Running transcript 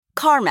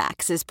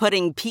CarMax is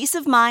putting peace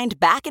of mind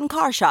back in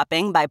car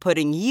shopping by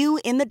putting you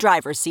in the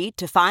driver's seat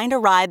to find a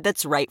ride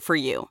that's right for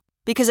you.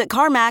 Because at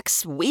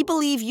CarMax, we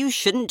believe you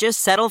shouldn't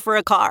just settle for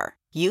a car.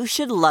 You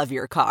should love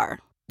your car.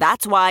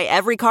 That's why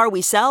every car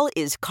we sell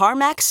is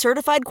CarMax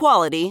certified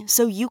quality,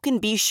 so you can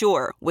be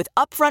sure with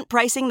upfront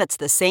pricing that's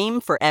the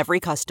same for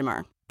every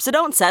customer. So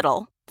don't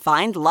settle.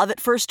 Find love at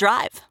first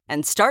drive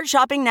and start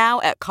shopping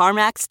now at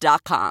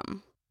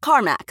CarMax.com.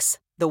 CarMax,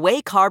 the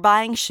way car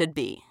buying should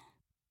be.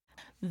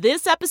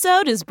 This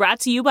episode is brought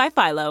to you by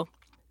Philo.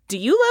 Do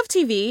you love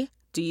TV?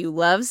 Do you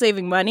love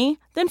saving money?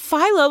 Then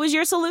Philo is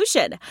your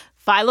solution.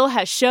 Philo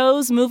has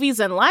shows, movies,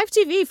 and live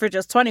TV for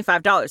just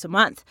 $25 a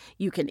month.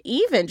 You can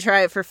even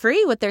try it for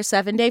free with their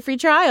 7-day free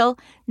trial.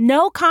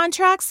 No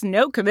contracts,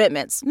 no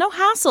commitments, no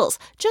hassles.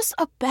 Just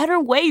a better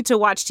way to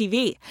watch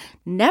TV.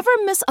 Never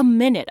miss a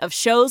minute of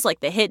shows like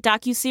the hit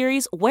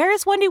docuseries Where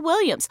is Wendy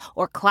Williams?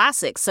 Or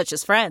classics such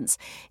as Friends.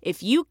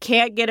 If you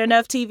can't get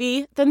enough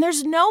TV, then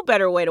there's no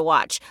better way to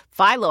watch.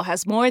 Philo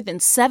has more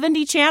than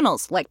 70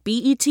 channels like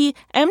BET,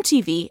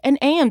 MTV, and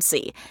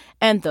AMC.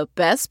 And the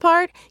best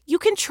part? You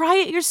can try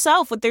it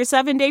yourself with their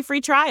 7-day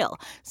free trial.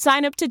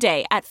 Sign up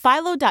today at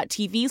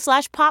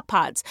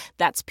philo.tv/poppods.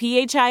 That's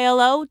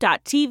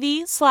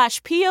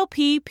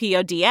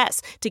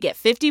philo.tv/poppods to get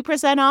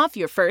 50% off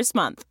your first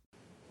month.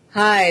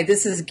 Hi,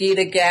 this is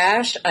Gita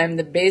Gash. I'm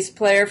the bass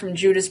player from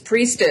Judas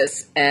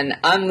Priestess, and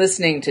I'm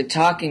listening to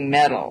Talking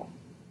Metal.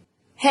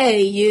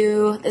 Hey,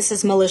 you. This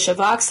is Militia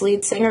Vox,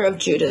 lead singer of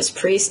Judas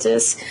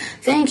Priestess.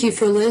 Thank you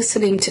for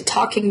listening to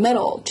Talking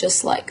Metal,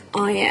 just like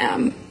I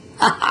am.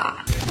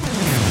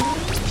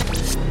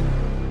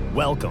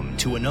 Welcome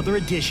to another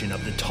edition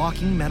of the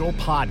Talking Metal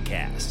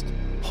Podcast,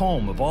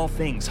 home of all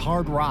things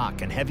hard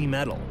rock and heavy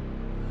metal.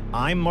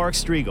 I'm Mark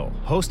Striegel,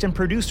 host and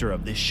producer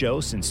of this show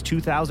since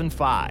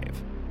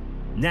 2005.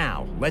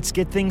 Now, let's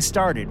get things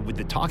started with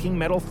the Talking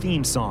Metal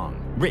theme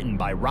song, written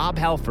by Rob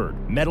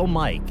Halford, Metal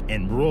Mike,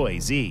 and Roy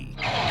Z.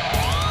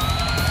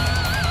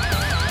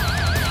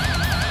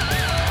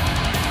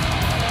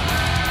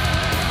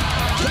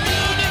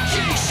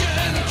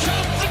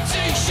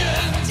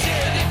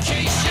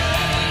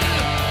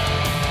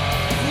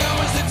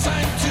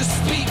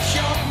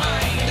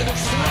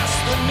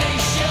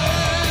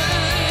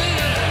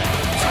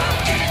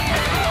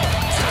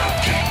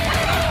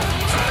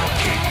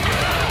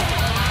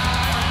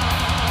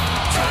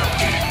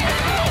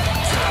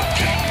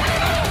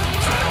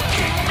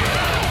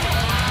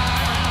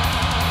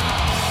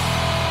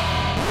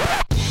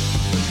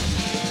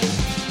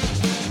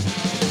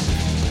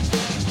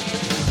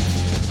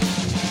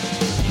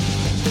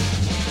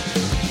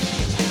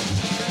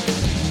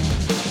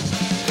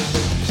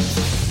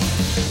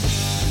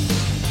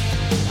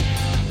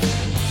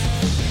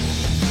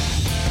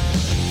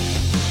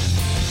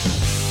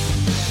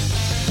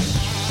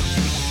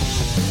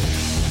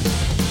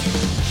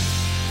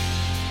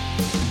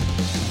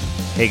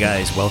 Hey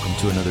guys, welcome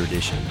to another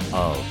edition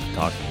of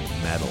Talking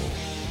Metal.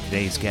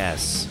 Today's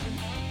guests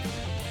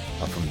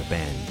are from the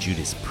band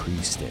Judas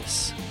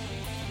Priestess.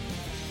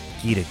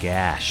 Gita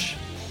Gash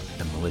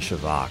and Militia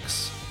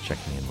Vox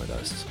checking in with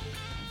us.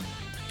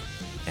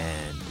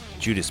 And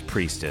Judas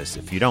Priestess,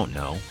 if you don't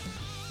know,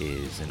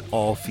 is an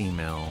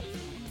all-female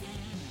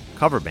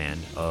cover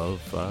band of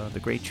the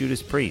great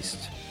Judas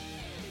Priest.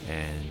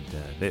 And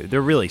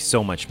they're really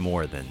so much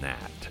more than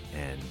that.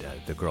 And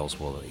the girls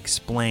will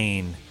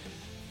explain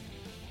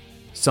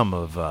some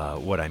of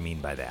what I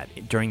mean by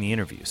that during the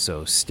interview,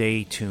 so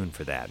stay tuned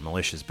for that.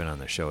 Militia's been on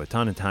the show a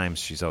ton of times.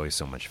 She's always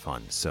so much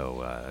fun,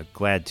 so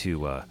glad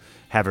to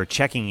have her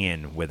checking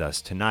in with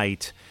us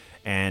tonight.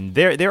 And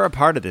they're a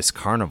part of this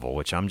carnival,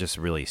 which I'm just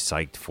really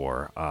psyched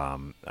for.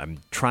 I'm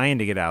trying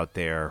to get out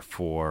there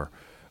for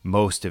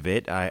most of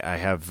it. I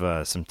have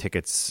some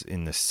tickets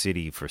in the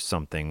city for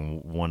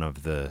something one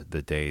of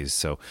the days,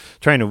 so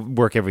trying to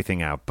work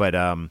everything out. But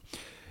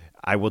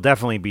I will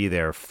definitely be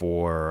there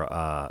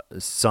for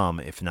some,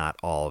 if not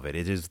all of it.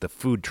 It is the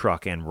Food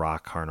Truck and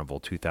Rock Carnival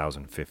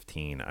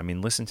 2015. I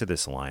mean, listen to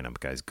this lineup,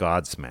 guys.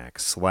 Godsmack,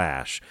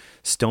 Slash,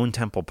 Stone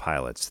Temple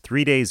Pilots,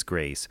 3 Days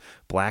Grace,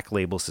 Black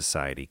Label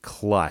Society,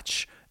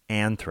 Clutch,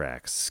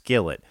 Anthrax,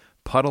 Skillet,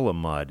 Puddle of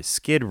Mud,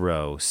 Skid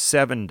Row,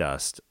 Seven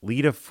Dust,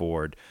 Lita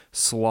Ford,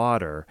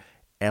 Slaughter,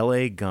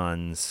 L.A.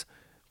 Guns,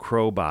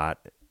 Crowbot,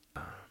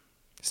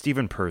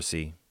 Stephen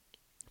Percy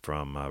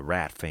from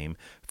Rat fame,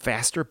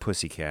 Faster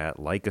Pussycat,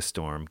 Like a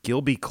Storm,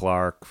 Gilby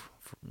Clarke,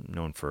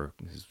 known for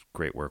his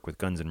great work with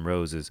Guns N'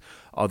 Roses,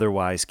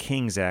 Otherwise,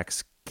 King's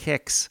X,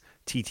 Kix,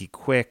 T.T.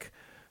 Quick,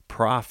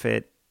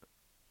 Prophet,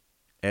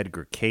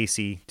 Edgar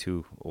Casey,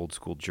 two old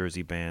school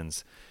Jersey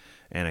bands,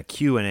 and a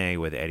Q&A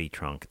with Eddie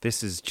Trunk.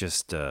 This is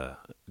just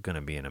going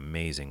to be an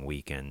amazing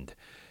weekend.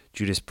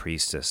 Judas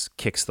Priestess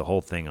kicks the whole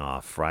thing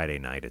off Friday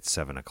night at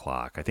 7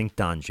 o'clock. I think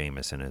Don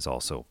Jamieson is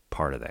also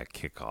part of that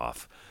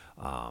kickoff,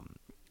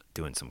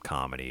 doing some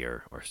comedy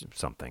or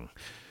something.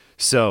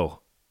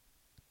 So,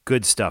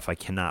 good stuff. I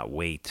cannot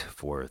wait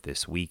for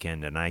this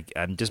weekend, and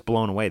I'm just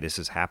blown away. This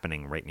is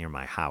happening right near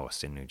my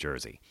house in New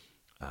Jersey.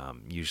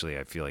 Usually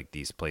I feel like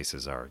these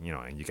places are,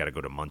 you got to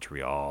go to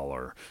Montreal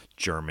or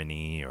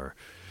Germany or,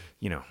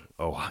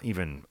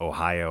 even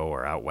Ohio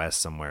or out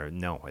west somewhere.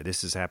 No,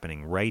 this is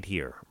happening right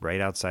here, right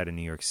outside of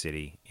New York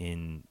City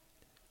in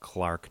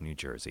Clark, New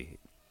Jersey.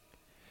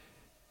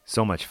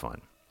 So much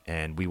fun.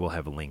 And we will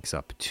have links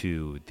up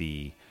to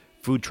the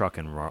Food Truck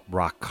and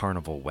Rock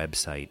Carnival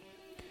website.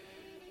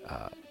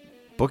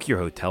 Book your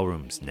hotel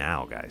rooms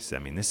now, guys. I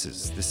mean, this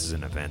is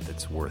an event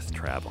that's worth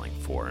traveling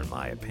for, in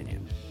my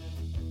opinion.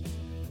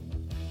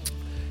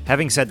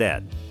 Having said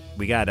that,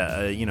 we got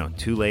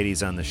two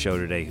ladies on the show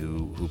today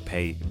who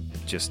pay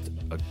just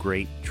a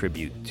great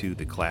tribute to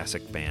the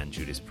classic band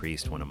Judas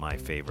Priest, one of my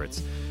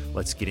favorites.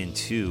 Let's get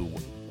into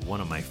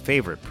one of my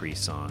favorite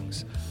Priest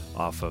songs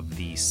off of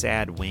the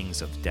Sad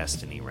Wings of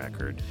Destiny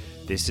record.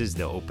 This is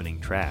the opening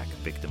track,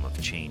 Victim of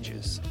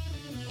Changes.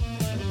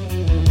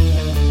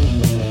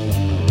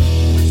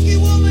 Whiskey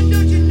woman,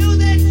 don't you know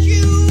that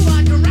you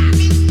are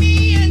driving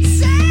me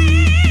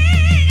insane?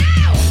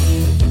 Ow!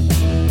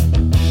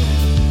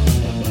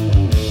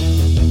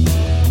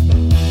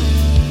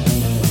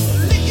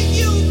 Licking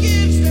you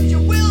gives them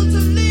your will to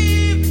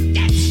live.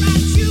 That's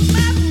right, you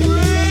my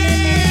friend.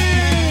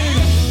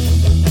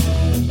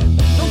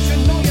 Don't you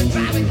know you're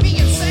driving me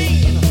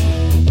insane?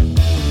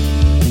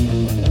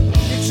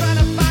 You're trying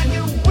to find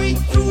your way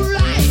through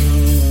life.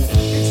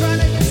 You're trying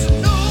to get to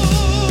know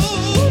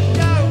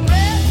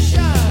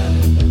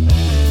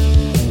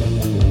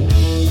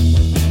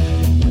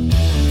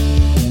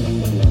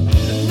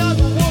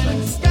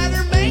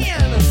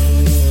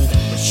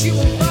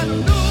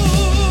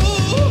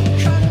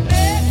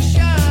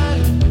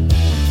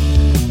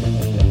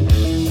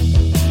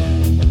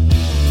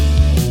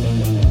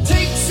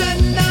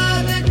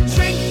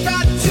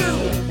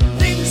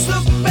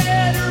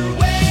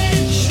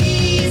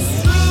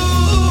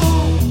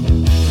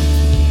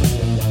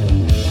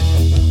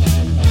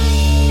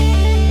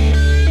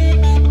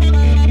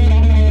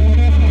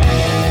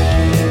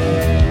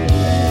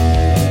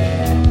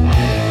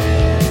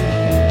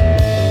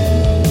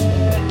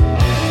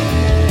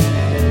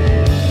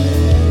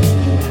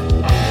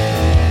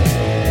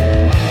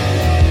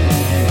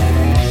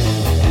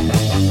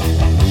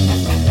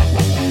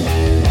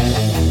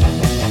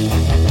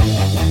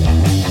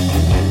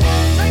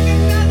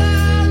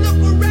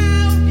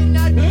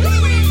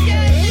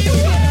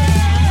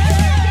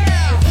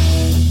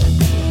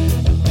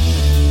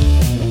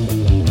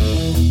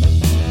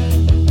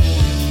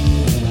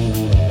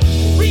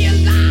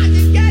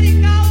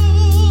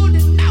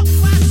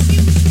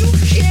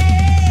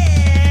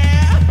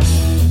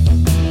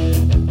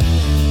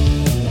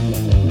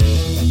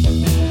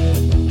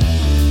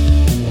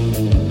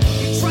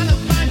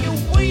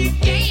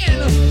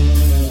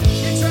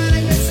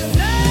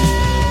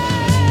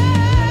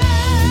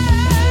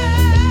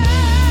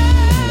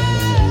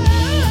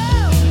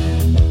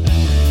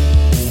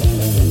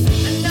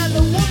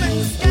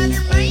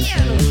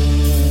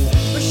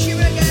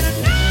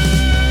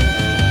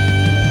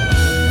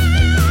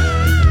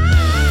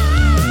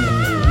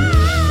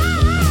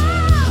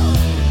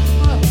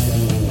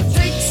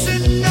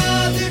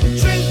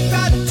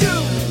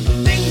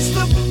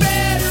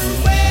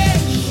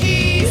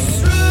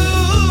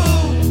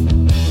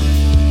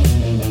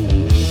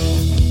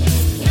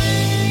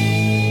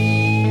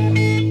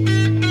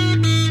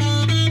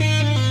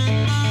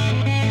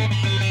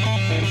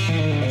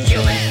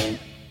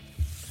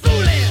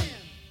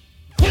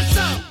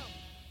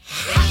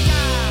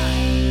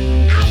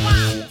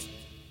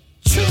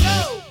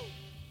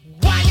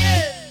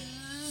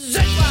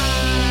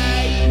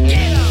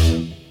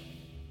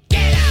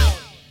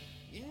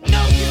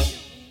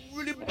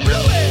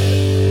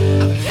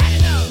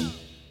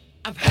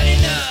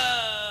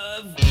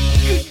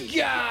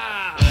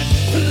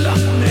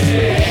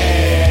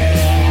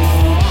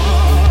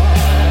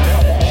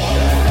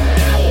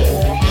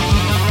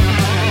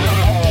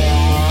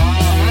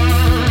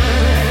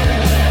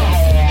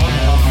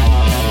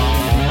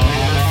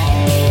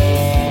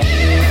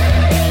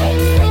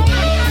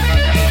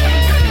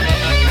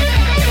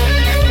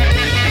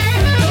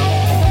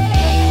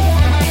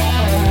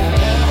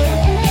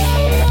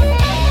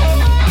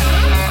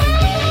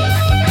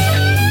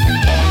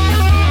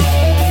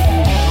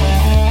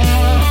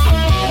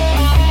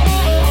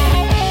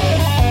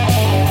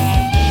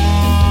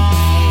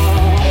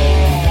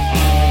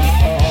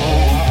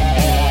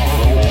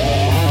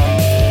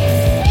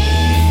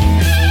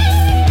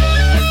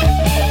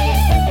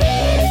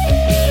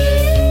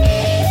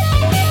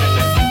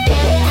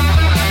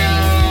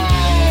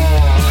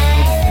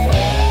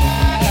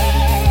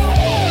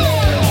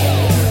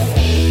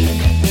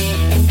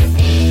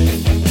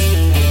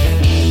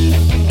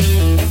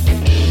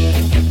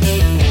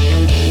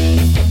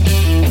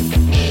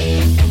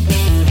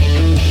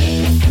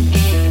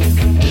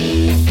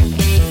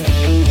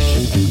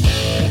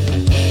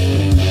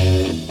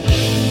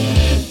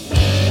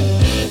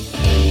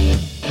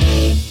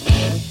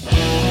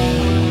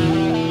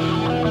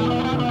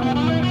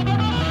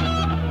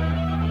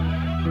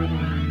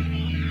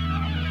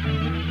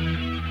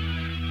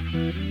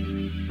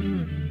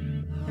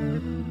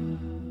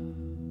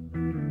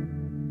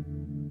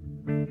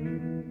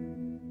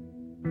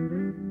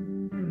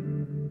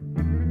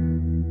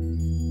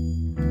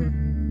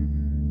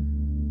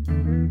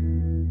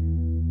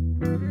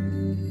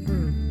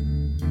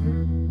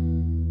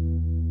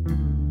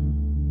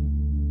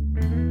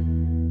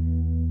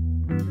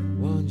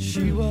Once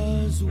she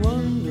was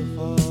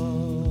wonderful.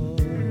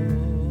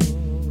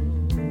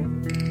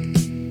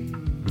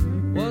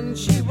 Once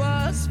she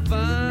was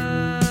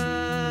fine.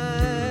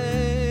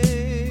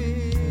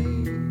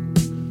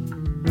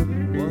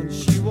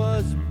 Once she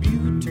was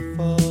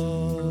beautiful.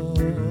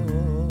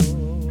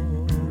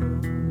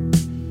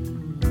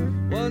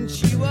 Once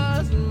she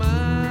was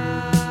mine.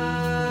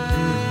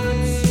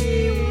 She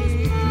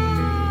was mine.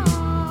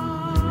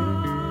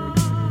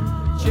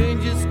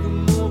 Changes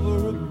come over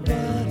her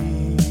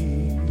body.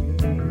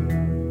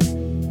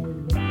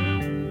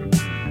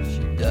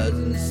 She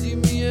doesn't see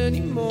me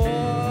anymore.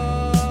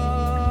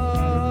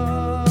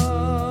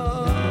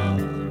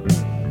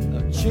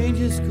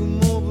 Changes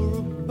come over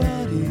her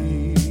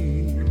body.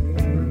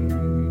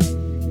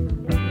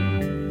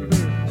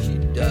 She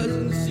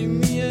doesn't see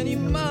me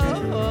anymore.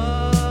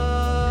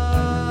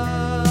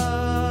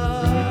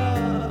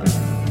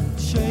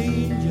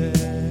 Changes.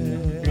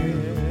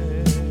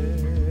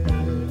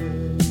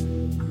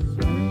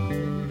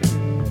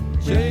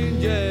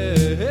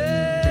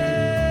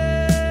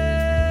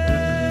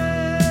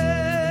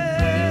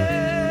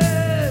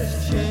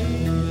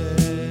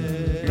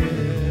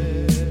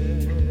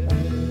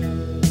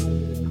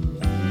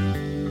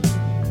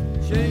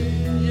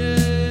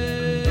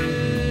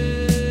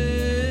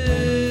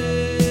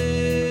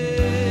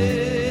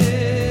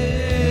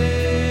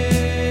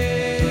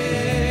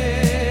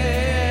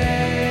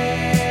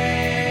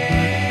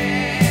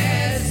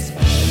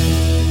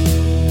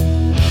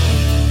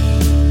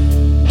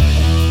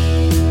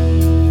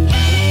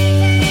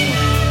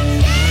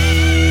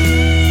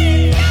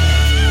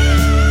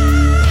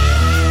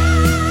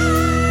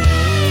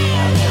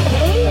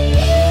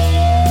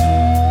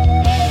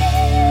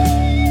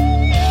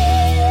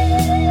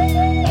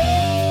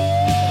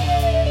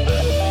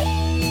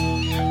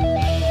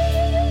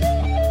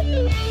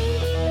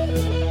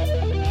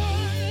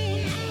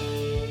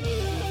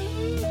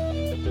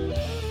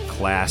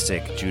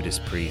 Classic Judas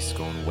Priest,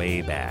 going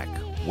way back,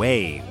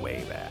 way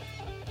back.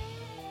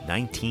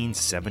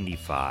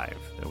 1975.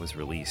 That was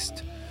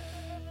released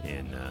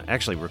in,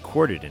 actually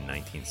recorded in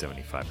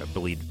 1975. I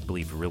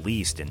believe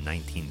released in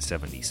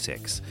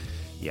 1976.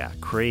 Yeah,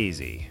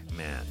 crazy,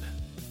 man.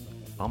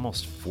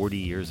 Almost 40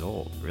 years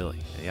old, really.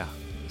 Yeah,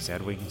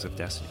 Sad Awakenings of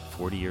Destiny,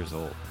 40 years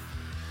old.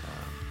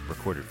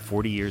 Recorded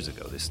 40 years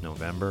ago this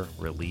November,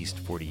 released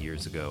 40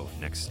 years ago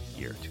next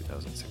year,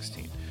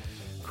 2016.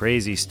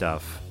 Crazy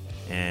stuff.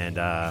 And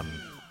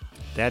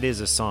that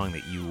is a song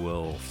that you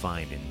will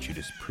find in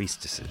Judas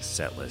Priestess's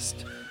set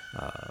list,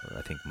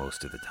 I think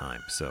most of the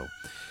time. So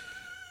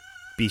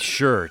be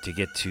sure to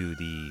get to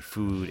the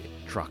Food,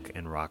 Truck,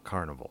 and Rock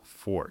Carnival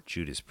for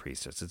Judas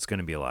Priestess. It's going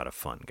to be a lot of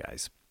fun,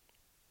 guys.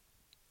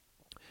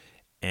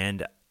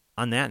 And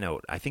on that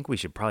note, I think we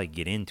should probably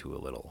get into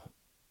a little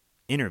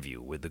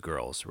interview with the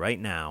girls right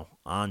now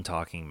on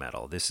Talking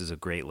Metal. This is a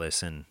great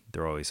listen.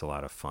 They're always a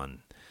lot of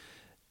fun.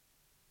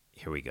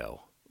 Here we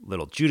go.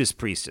 Little Judas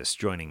Priestess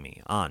joining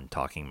me on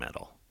Talking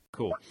Metal.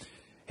 Cool.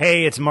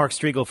 Hey, it's Mark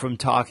Striegel from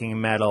Talking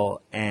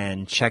Metal,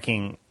 and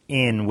checking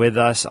in with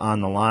us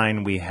on the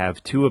line, we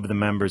have two of the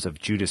members of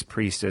Judas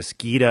Priestess,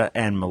 Gita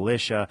and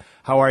Militia.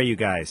 How are you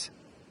guys?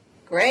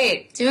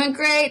 Great. Doing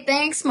great.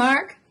 Thanks,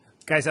 Mark.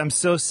 Guys, I'm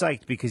so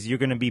psyched because you're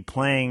going to be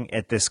playing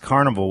at this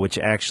carnival, which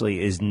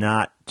actually is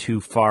not too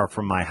far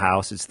from my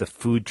house. It's the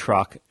Food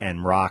Truck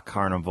and Rock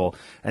Carnival.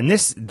 And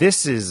this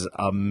is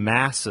a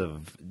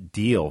massive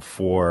deal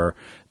for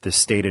the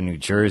state of New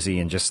Jersey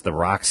and just the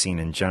rock scene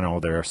in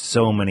general. There are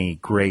so many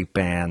great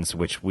bands,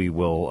 which we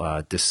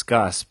will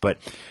discuss. But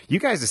you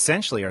guys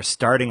essentially are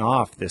starting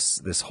off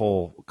this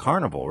whole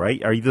carnival,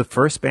 right? Are you the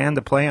first band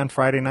to play on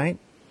Friday night?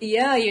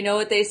 Yeah, you know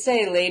what they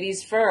say,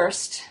 ladies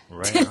first.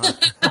 Right on.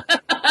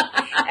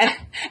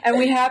 And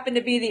we happen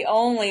to be the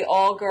only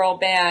all-girl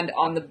band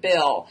on the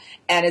bill.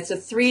 And it's a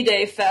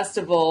 3-day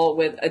festival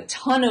with a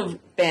ton of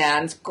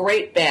bands,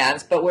 great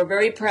bands, but we're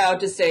very proud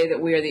to say that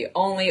we are the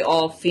only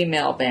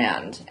all-female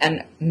band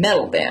and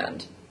metal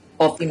band,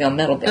 all-female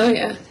metal band. Oh,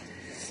 yeah.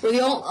 We're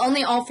the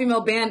only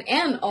all-female band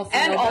and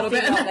all-female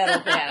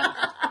metal band.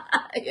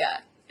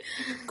 Yeah.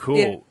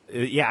 Cool.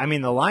 Yeah, I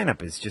mean, the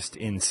lineup is just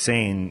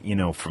insane, you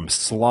know, from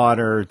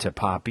Slaughter to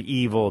Pop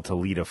Evil to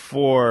Lita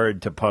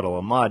Ford to Puddle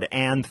of Mud,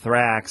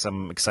 Anthrax.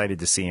 I'm excited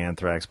to see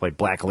Anthrax play.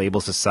 Black Label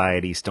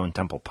Society, Stone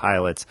Temple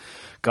Pilots,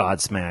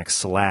 Godsmack,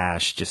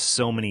 Slash, just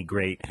so many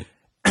great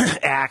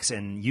acts,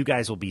 and you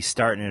guys will be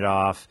starting it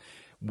off.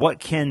 What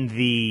can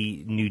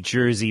the New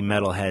Jersey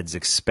metalheads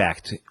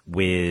expect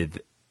with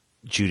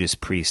Judas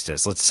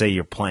Priestess? Let's say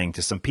you're playing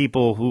to some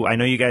people who, I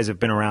know you guys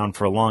have been around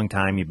for a long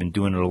time, you've been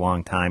doing it a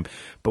long time,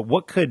 but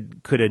what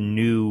could a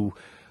new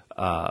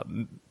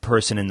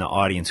person in the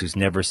audience who's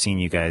never seen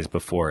you guys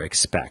before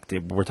expect?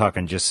 We're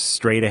talking just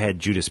straight ahead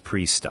Judas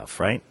Priest stuff,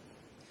 right?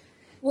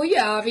 Well,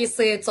 yeah,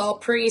 obviously it's all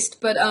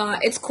Priest, but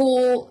it's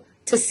cool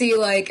to see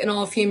like an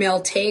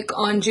all-female take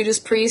on Judas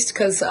Priest,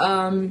 because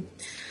I'd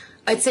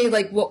say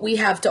like what we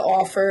have to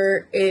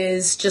offer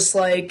is just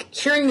like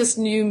hearing this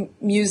new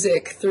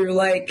music through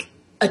like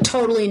a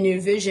totally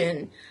new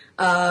vision.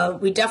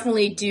 We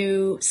definitely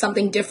do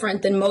something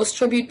different than most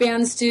tribute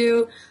bands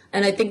do.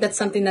 And I think that's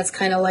something that's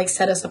kind of like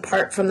set us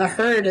apart from the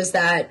herd, is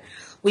that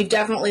we've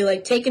definitely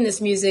like taken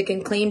this music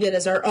and claimed it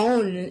as our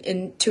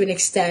own to an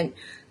extent,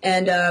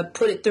 and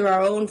put it through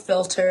our own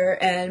filter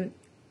and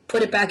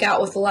put it back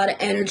out with a lot of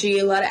energy,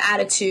 a lot of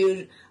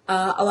attitude,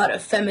 a lot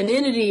of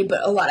femininity,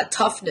 but a lot of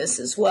toughness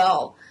as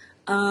well.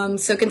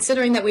 So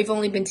considering that we've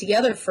only been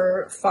together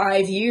for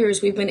 5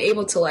 years, we've been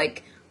able to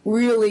like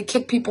really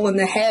kick people in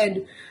the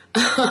head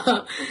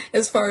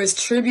as far as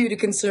tribute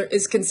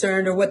is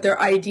concerned, or what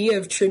their idea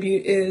of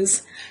tribute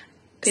is.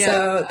 Yeah,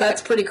 so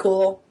that's pretty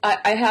cool.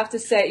 I have to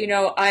say, you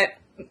know,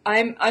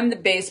 I'm the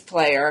bass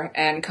player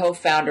and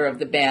co-founder of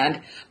the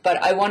band,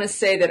 but I want to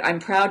say that I'm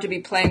proud to be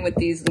playing with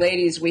these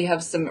ladies. We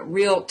have some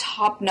real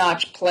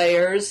top-notch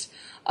players.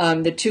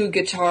 The two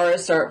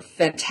guitarists are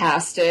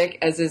fantastic,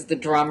 as is the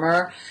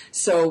drummer.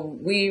 So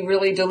we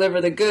really deliver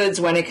the goods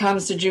when it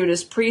comes to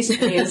Judas Priest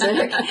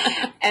music.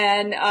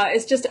 And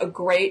it's just a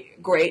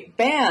great, great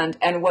band.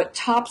 And what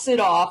tops it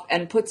off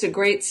and puts a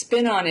great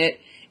spin on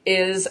it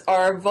is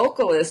our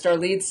vocalist, our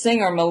lead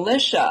singer,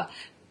 Militia.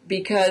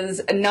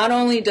 Because not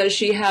only does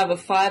she have a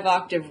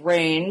 5-octave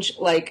range,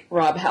 like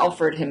Rob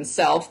Halford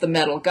himself, the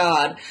metal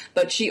god,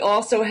 but she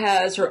also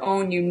has her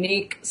own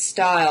unique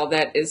style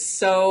that is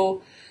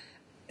so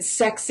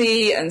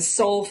sexy and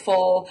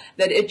soulful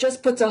that it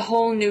just puts a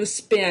whole new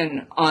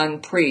spin on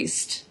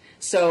Priest.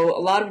 So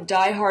a lot of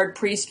diehard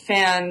Priest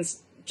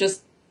fans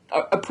just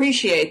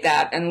appreciate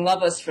that and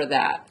love us for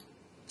that.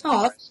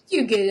 Oh, thank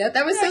you, Gita.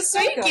 That was so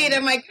sweet,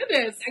 Gita. My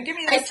goodness. Now give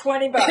me that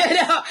 $20.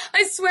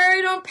 I swear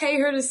I don't pay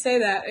her to say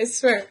that. I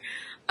swear.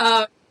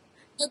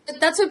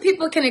 That's what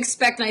people can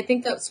expect, and I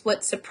think that's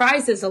what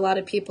surprises a lot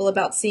of people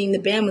about seeing the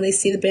band when they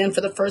see the band for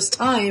the first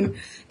time,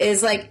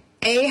 is like,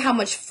 A, how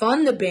much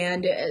fun the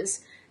band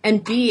is,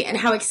 and B, and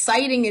how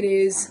exciting it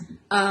is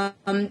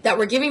that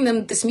we're giving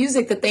them this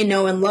music that they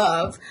know and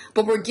love,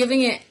 but we're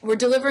delivering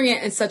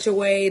it in such a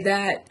way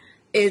that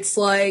it's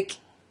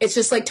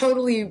just like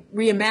totally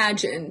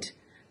reimagined,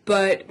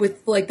 but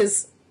with like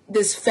this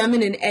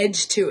feminine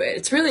edge to it.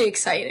 It's really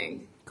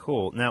exciting.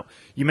 Cool. Now,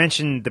 you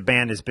mentioned the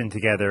band has been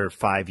together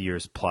 5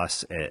 years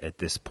plus at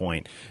this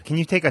point. Can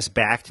you take us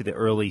back to the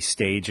early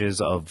stages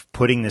of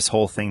putting this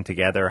whole thing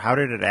together? How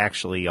did it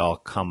actually all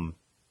come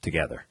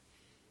together?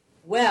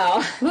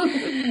 Well,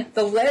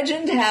 the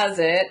legend has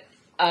it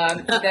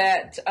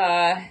that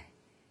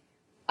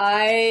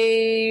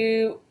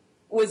I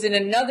was in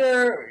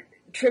another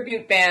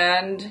tribute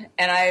band,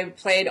 and I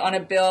played on a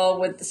bill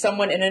with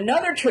someone in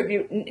another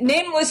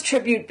nameless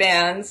tribute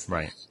bands,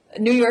 right?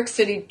 New York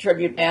City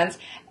tribute bands,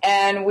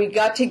 and we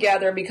got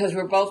together because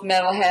we're both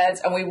metalheads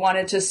and we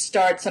wanted to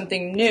start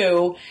something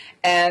new,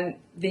 and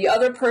the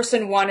other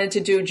person wanted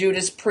to do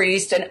Judas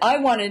Priest, and I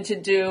wanted to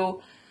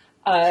do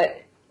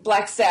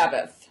Black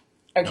Sabbath,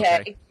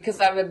 okay?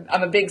 Because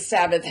I'm a big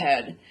Sabbath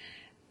head,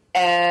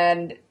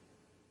 and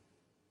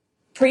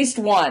Priest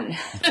won.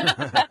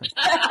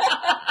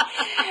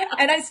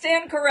 And I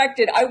stand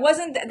corrected. I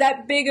wasn't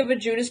that big of a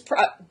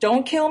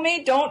don't kill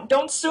me,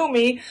 don't sue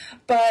me,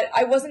 but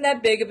I wasn't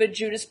that big of a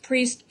Judas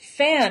Priest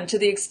fan to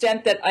the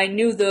extent that I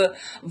knew the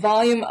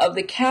volume of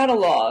the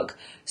catalog.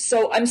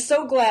 So I'm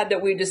so glad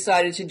that we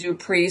decided to do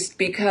Priest,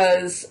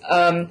 because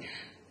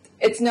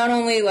it's not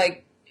only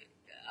like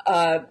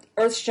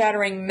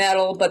earth-shattering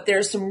metal, but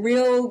there's some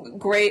real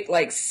great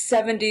like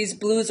 70s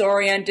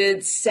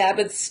blues-oriented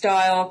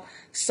Sabbath-style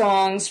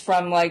songs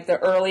from like the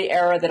early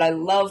era that I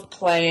love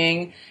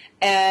playing.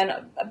 And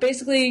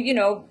basically, you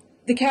know,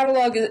 the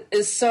catalog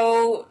is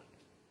so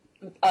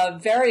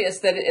various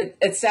that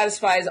it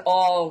satisfies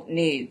all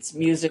needs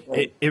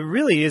musically. It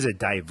really is a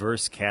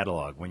diverse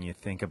catalog when you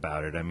think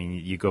about it. I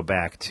mean, you go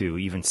back to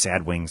even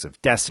Sad Wings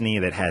of Destiny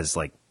that has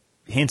like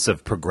hints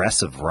of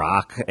progressive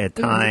rock at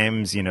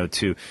times, you know,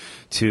 to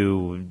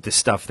the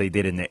stuff they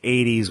did in the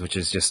 80s, which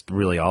is just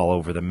really all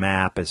over the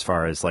map as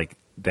far as like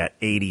that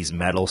 80s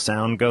metal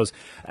sound goes.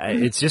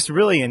 It's just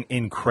really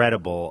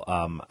incredible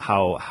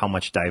how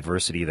much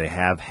diversity they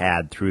have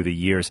had through the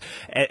years.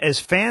 As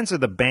fans of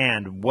the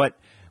band, what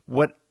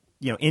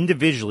you know,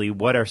 individually,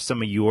 what are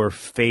some of your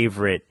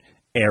favorite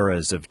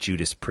eras of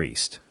Judas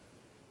Priest?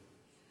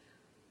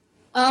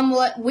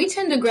 We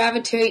tend to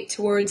gravitate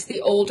towards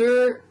the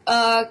older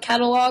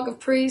catalog of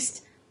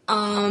Priest,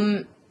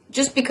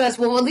 just because,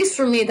 well, at least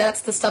for me,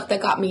 that's the stuff that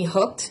got me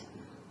hooked.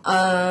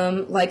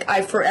 Like,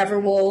 I forever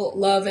will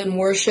love and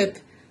worship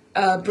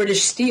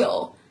British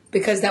Steel,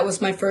 because that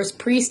was my first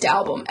Priest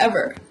album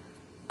ever.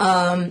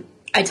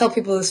 I tell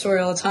people the story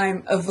all the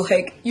time of,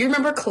 like, you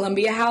remember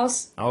Columbia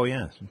House? Oh,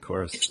 yes, of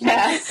course.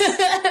 Yes.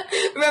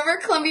 Remember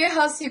Columbia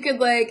House? You could,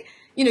 like,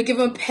 you know, give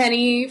them a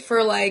penny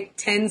for, like,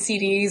 10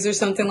 CDs or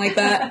something like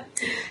that.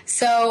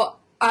 So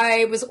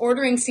I was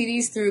ordering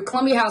CDs through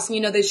Columbia House, and,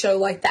 you know, they show,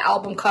 like, the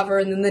album cover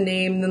and then the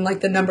name and then,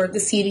 like, the number of the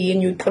CD,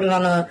 and you'd put it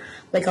on a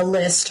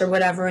list or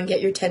whatever and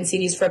get your 10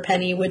 CDs for a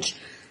penny, which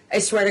I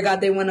swear to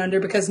God, they went under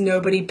because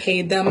nobody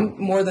paid them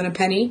more than a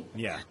penny.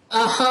 Yeah.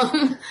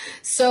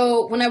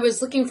 So when I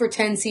was looking for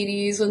 10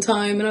 CDs one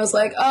time, and I was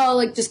like, oh,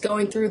 like just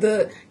going through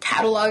the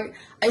catalog,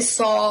 I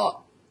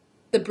saw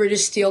the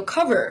British Steel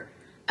cover.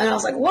 And I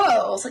was like, whoa,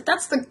 I was like,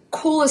 that's the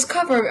coolest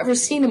cover I've ever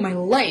seen in my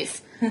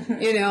life.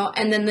 You know,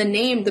 and then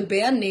the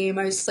band name,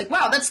 I was just like,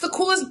 wow, that's the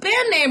coolest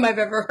band name I've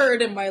ever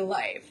heard in my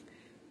life.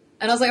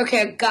 And I was like,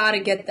 okay, I gotta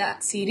get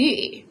that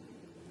CD.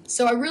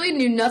 So I really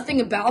knew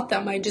nothing about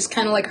them. I just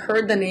kind of like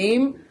heard the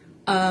name.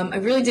 I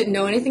really didn't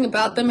know anything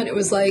about them, and it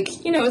was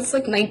like, you know, it's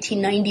like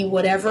 1990,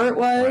 whatever it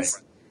was.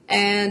 Right.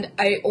 And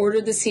I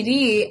ordered the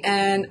CD,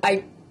 and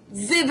I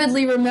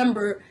vividly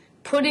remember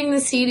putting the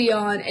CD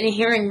on and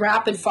hearing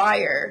Rapid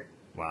Fire.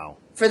 Wow.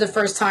 For the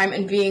first time,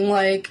 and being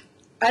like,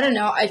 I don't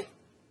know,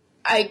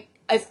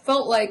 I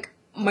felt like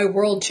my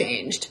world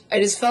changed. I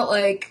just felt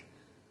like,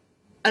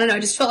 I don't know, I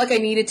just felt like I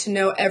needed to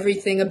know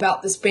everything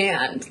about this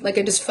band. Like,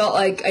 I just felt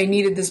like I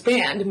needed this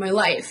band in my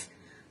life.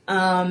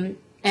 And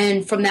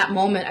from that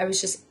moment, I was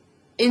just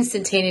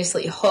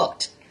instantaneously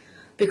hooked.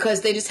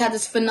 Because they just had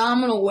this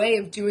phenomenal way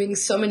of doing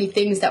so many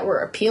things that were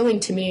appealing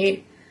to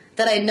me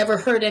that I had never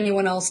heard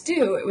anyone else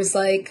do. It was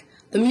like,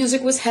 the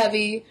music was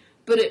heavy,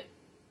 but it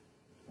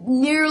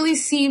nearly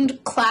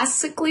seemed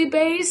classically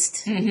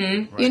based,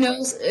 you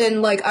know,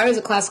 and like I was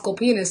a classical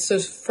pianist, so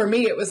for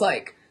me it was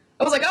like,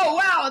 I was like, oh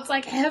wow, it's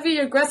like heavy,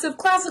 aggressive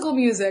classical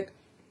music.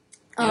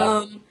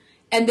 Yep.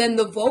 And then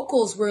the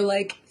vocals were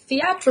like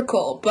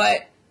theatrical,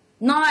 but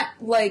not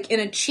like in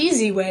a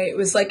cheesy way. It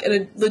was like in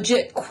a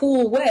legit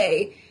cool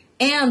way,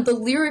 and the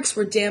lyrics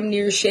were damn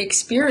near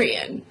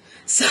Shakespearean.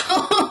 So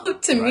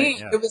to me,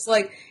 it was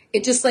like,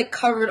 it just like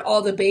covered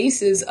all the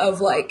bases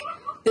of like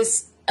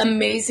this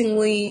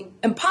amazingly,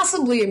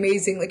 impossibly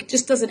amazing, like it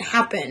just doesn't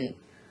happen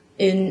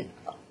in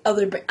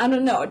other, I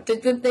don't know,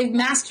 they've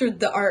mastered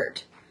the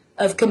art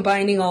of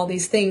combining all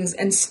these things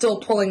and still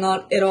pulling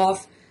it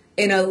off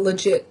in a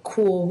legit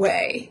cool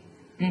way.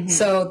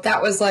 So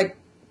that was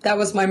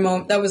my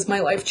moment, that was my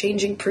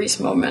life-changing Priest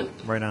moment.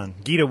 Right on.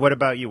 Gita, what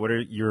about you? What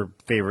are your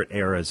favorite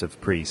eras of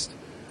Priest?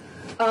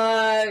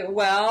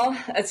 Well,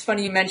 it's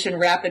funny you mentioned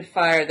Rapid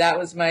Fire. That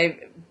was my,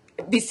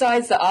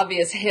 besides the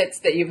obvious hits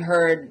that you've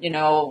heard, you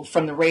know,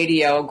 from the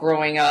radio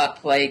growing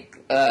up, like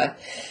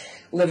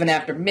Living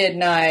After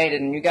Midnight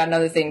and You Got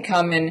Another Thing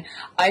Coming,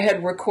 I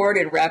had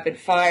recorded Rapid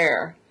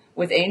Fire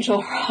with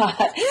Angel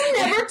Rod. You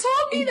never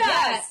told me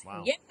that. Yes,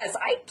 wow. Yes,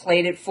 I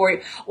played it for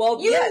you.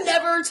 Well, you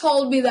never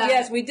told me that.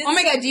 Yes, we did. Oh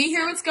my God, do you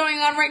hear what's going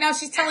on right now?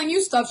 She's telling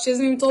you stuff she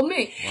hasn't even told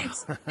me.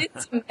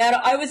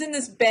 Wow. I was in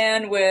this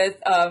band with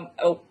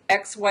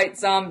ex-White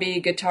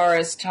Zombie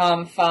guitarist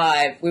Tom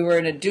Five. We were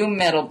in a doom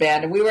metal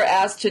band, and we were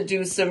asked to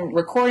do some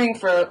recording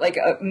for like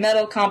a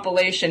metal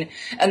compilation,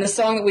 and the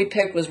song that we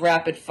picked was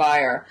Rapid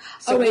Fire.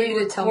 So wait, you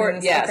did tell me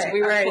this. Yes, okay. we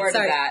recorded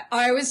that.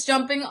 I was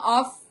jumping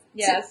off.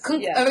 Yes,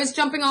 I was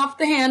jumping off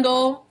the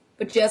handle,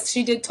 but yes,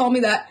 she did tell me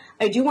that.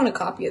 I do want a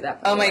copy of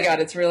that. Oh my God,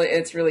 it's really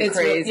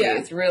crazy.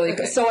 It's really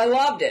good. So I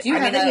loved it. Do you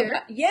have it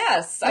here?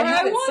 Yes, I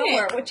have it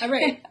somewhere. All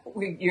right.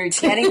 You're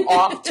getting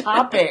off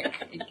topic.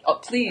 Oh,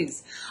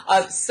 please.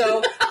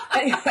 So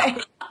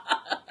anyway,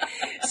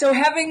 so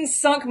having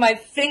sunk my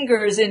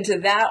fingers into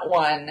that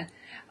one,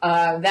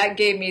 that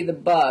gave me the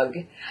bug.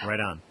 Right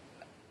on.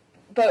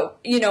 But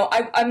you know,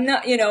 I'm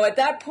not. You know, at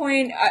that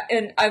point,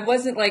 I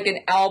wasn't like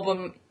an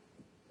album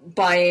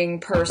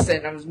buying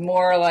person. I was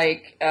more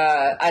like,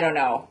 I don't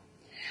know.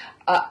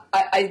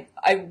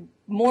 I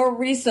more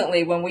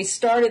recently, when we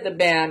started the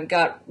band,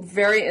 got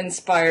very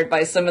inspired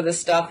by some of the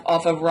stuff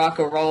off of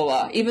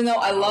Rock-a-Rolla. Even though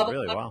I love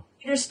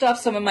later stuff,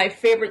 some of my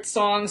favorite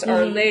songs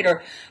are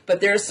later, but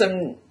there's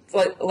some,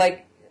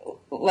 like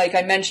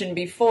I mentioned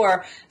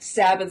before,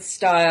 Sabbath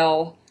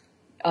style,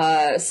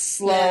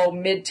 slow,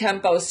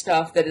 mid-tempo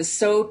stuff that is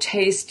so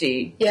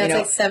tasty. Yeah,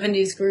 it's like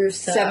 70s groove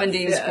stuff.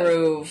 70s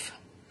groove.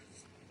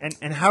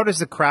 And how does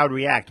the crowd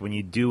react when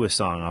you do a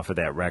song off of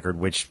that record,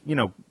 which, you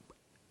know,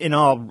 in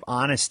all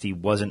honesty,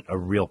 wasn't a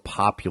real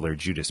popular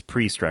Judas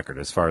Priest record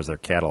as far as their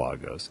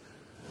catalog goes?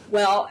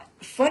 Well,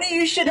 funny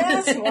you should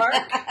ask, Mark.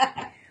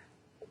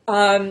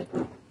 A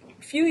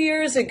few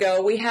years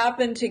ago, we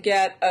happened to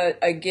get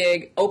a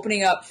gig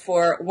opening up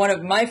for one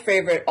of my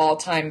favorite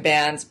all-time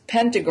bands,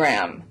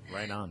 Pentagram.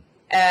 Right on.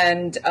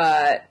 And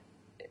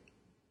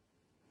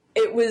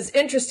it was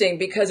interesting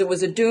because it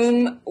was a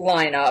doom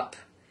lineup.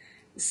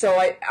 So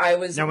I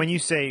was... Now, when you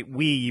say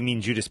we, you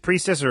mean Judas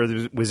Priestess,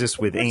 or was this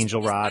with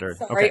Angel Rod? Or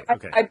sorry,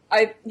 okay.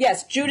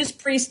 Yes, Judas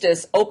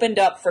Priestess opened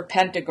up for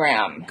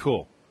Pentagram.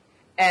 Cool.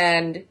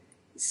 And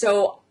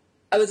so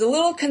I was a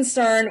little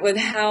concerned with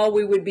how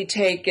we would be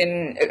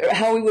taken,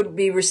 how we would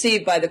be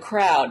received by the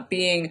crowd,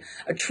 being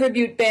a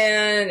tribute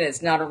band,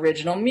 it's not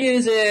original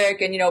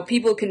music, and, you know,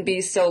 people can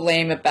be so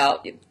lame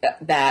about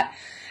that.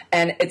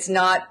 And it's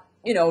not,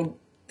 you know,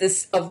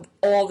 this of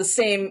all the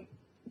same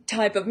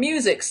type of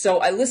music. So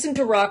I listened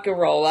to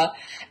Rock-a-Rolla,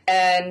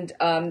 and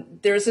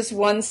there's this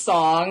one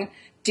song,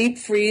 Deep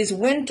Freeze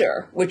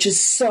Winter, which is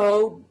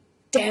so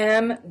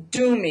damn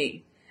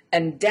doomy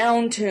and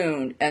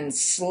down-tuned and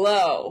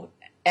slow.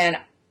 And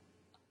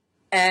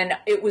And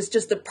it was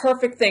just the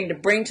perfect thing to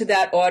bring to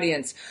that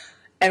audience.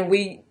 And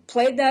we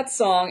played that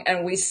song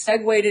and we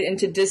segued it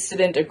into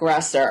Dissident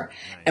Aggressor.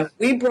 Nice. And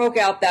we broke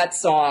out that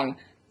song.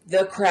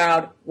 The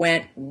crowd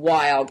went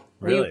wild.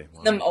 Really? We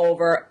won them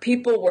over.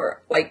 People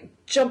were like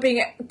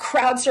jumping,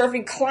 crowd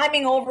surfing,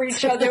 climbing over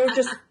each other. They were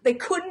just, they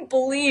couldn't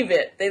believe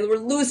it. They were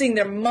losing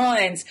their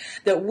minds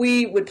that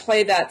we would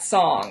play that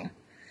song.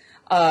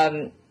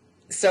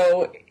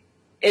 So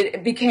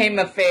it became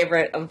a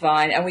favorite of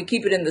Vine, and we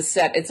keep it in the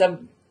set. It's a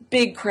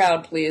big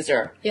crowd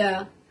pleaser.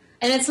 Yeah.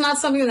 And it's not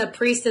something that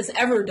Priest has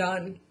ever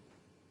done.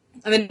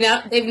 I mean,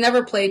 they've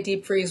never played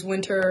Deep Freeze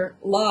Winter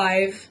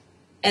live,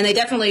 and they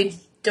definitely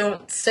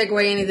don't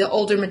segue any of the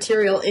older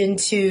material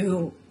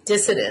into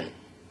Dissident.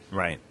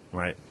 Right.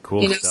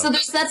 Cool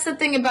stuff. So that's the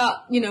thing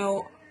about,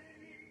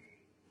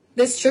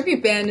 this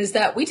tribute band is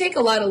that we take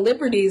a lot of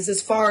liberties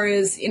as far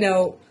as,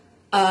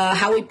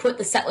 how we put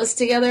the set list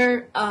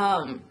together,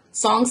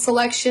 song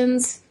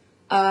selections,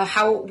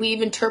 how we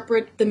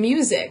interpret the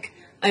music.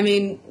 I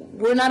mean,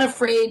 we're not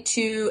afraid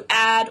to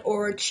add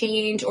or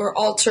change or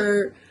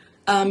alter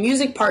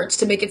music parts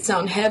to make it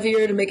sound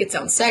heavier, to make it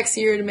sound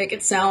sexier, to make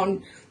it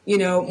sound,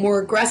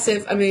 more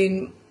aggressive. I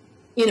mean,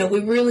 we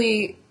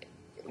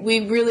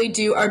really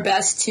do our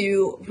best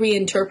to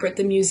reinterpret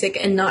the music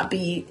and not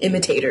be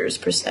imitators,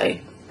 per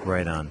se.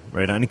 Right on.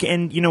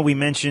 And, we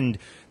mentioned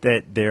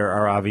that there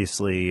are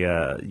obviously,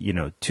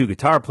 2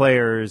 guitar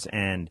players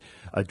and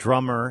a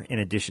drummer in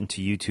addition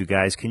to you two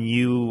guys. Can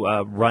you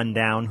run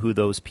down who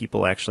those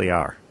people actually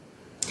are?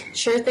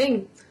 Sure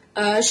thing.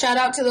 Shout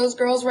out to those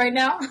girls right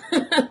now.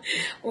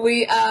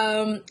 We're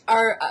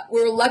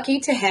lucky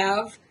to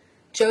have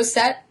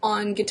Josette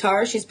on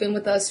guitar. She's been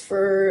with us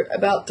for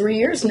about 3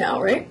 years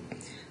now, right?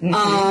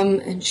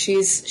 Mm-hmm. And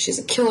she's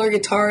a killer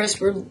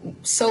guitarist. We're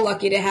so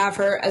lucky to have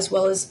her, as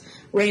well as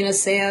Raina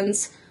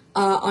Sands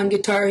on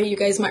guitar, who you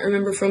guys might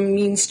remember from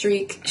Mean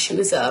Streak. She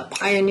was a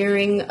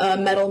pioneering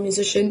metal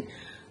musician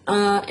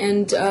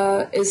and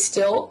is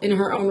still in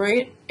her own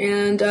right.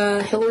 And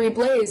Hillary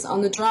Blaze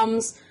on the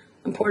drums,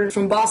 imported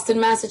from Boston,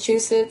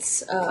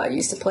 Massachusetts.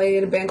 Used to play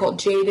in a band called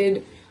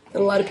Jaded that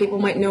a lot of people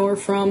might know her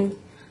from.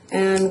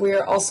 And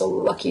we're also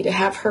lucky to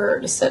have her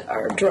to set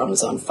our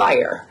drums on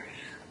fire.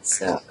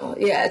 So,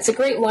 yeah, it's a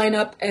great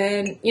lineup.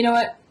 And you know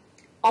what?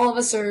 All of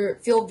us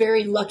feel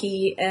very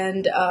lucky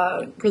and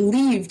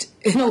relieved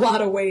in a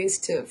lot of ways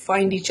to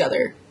find each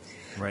other.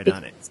 Right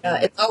on it.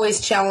 It's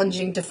always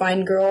challenging to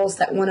find girls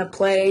that want to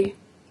play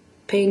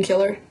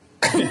Painkiller.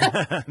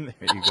 There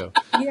you go.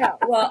 Yeah,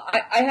 well,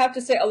 I have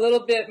to say a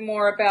little bit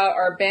more about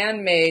our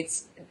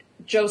bandmates.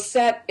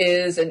 Josette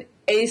is an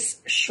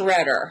ace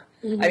shredder.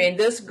 Mm-hmm. I mean,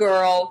 this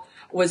girl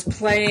was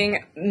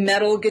playing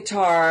metal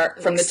guitar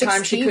from the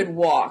time she could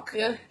walk.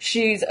 Yeah.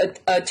 She's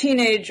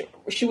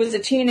she was a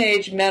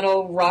teenage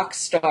metal rock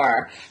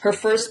star. Her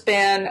first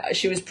band,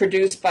 she was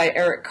produced by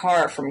Eric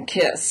Carr from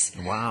Kiss.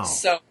 Wow.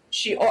 So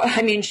she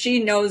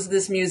knows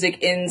this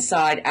music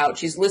inside out.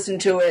 She's listened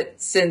to it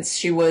since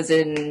she was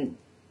in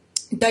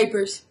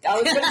diapers.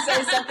 I was going to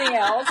say something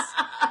else,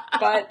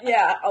 but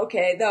yeah,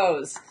 okay,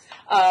 those.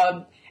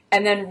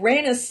 And then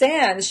Raina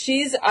Sands,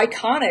 she's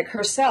iconic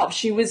herself.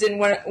 She was in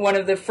one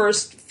of the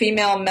first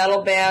female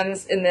metal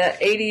bands in the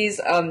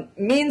 80s,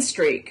 Mean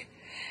Streak.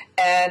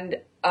 And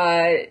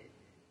they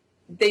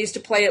used to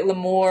play at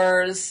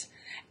L'Amour's.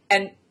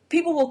 And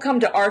people will come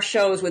to our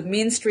shows with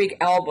Mean Streak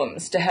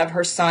albums to have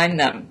her sign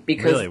them.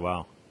 Because, really?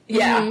 Wow.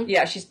 Yeah, Mm-hmm.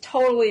 yeah, she's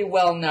totally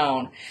well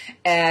known.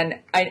 And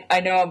I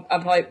know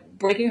I'm probably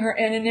breaking her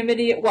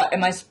anonymity. What,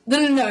 am I?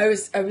 No, I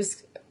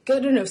was...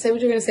 No, say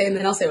what you're going to say, and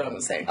then I'll say what I'm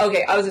going to say.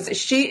 Okay, I was going to say,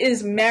 she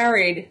is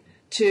married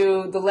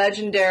to the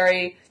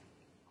legendary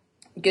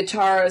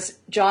guitarist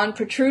John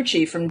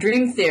Petrucci from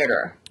Dream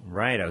Theater.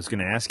 Right, I was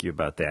going to ask you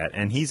about that.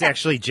 And he's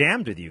actually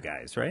jammed with you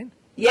guys, right?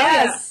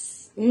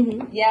 Yes. Oh, yeah.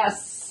 Mm-hmm.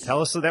 Yes. Tell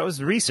us, so that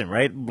was recent,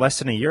 right? Less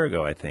than a year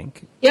ago, I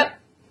think. Yep.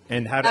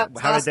 And how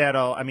did that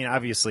all, I mean,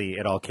 obviously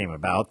it all came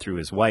about through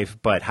his wife,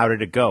 but how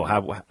did it go?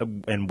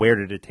 And where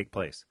did it take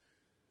place?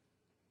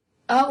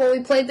 Well, we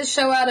played the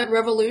show out at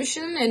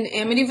Revolution in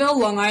Amityville,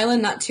 Long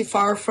Island, not too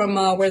far from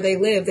where they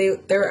live.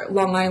 They're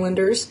Long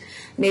Islanders,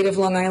 native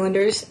Long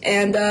Islanders.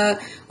 And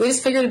we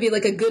just figured it'd be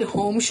like a good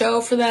home show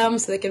for them,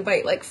 so they could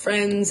invite like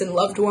friends and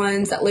loved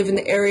ones that live in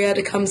the area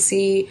to come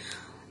see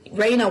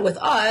Raina with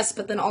us,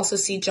 but then also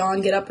see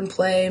John get up and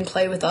play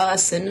with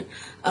us. And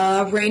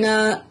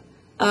Raina,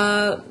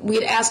 we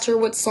had asked her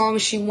what song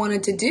she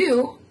wanted to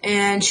do,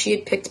 and she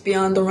had picked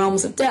Beyond the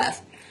Realms of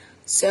Death.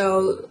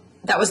 So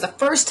that was the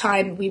first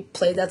time we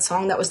played that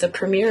song. That was the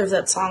premiere of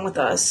that song with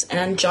us,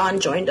 and John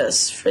joined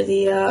us for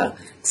the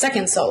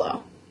second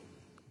solo.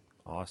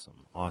 Awesome.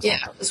 Yeah,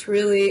 it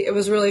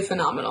was really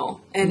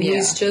phenomenal. And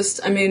he's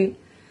just, I mean,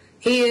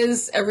 he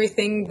is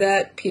everything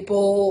that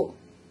people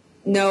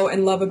know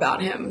and love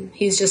about him.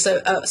 He's just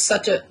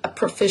such a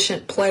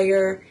proficient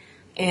player.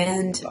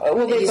 And they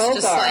both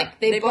just are. Like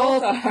they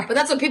both are. But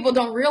that's what people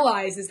don't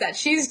realize, is that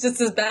she's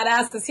just as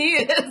badass as he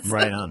is.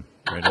 Right on.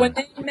 When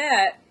they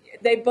met,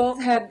 they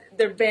both had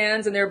their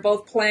bands, and they were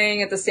both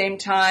playing at the same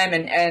time.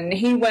 And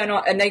he went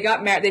on, and they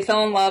got married. They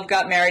fell in love,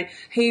 got married.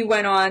 He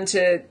went on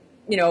to,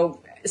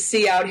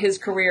 see out his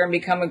career and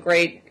become a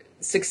great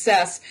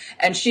success.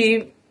 And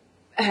she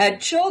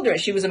had children.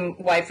 She was a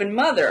wife and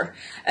mother,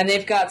 and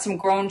they've got some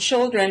grown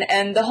children.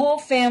 And the whole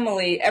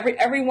family,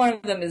 every one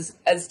of them is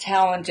as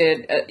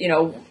talented.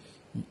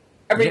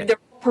 They're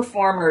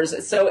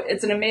performers. So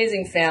it's an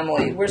amazing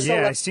family. We're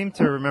so I seem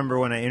to remember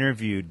when I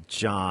interviewed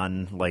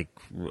John, like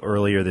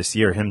earlier this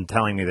year, him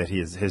telling me that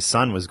his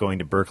son was going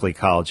to Berklee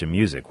College of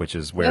Music, which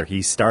is where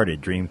he started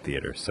Dream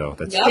Theater. So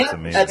that's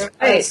amazing. That's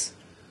right.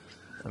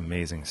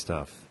 Amazing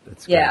stuff.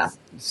 That's great. Yeah.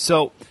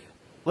 So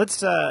let's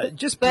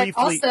just But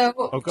briefly. also,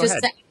 go just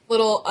ahead. a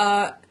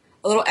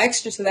little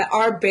extra to that,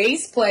 our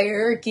bass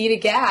player, Gita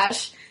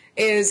Gash,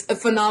 is a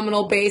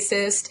phenomenal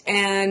bassist.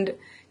 And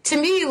to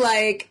me,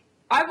 like,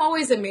 I'm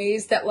always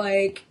amazed that,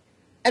 like,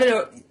 I don't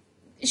know,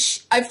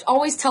 I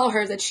always tell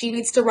her that she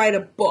needs to write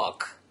a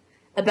book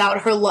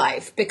about her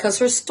life because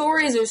her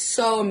stories are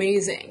so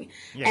amazing.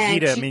 Yeah,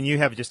 And Gita, you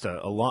have just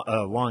a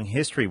long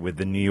history with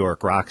the New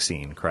York rock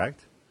scene,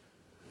 correct?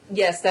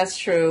 Yes, that's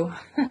true.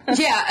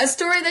 yeah, a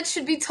story that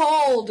should be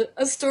told,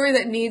 a story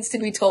that needs to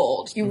be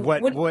told. You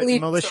What, wouldn't believe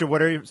Militia,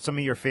 what are some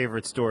of your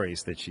favorite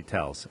stories that she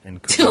tells?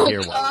 And could Oh, we hear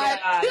one?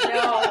 God.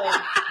 No.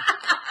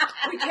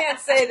 We can't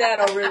say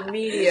that over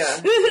media.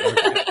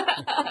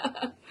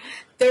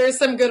 There are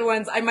some good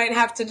ones. We might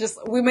have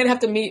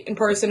to meet in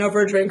person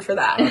over a drink for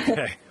that.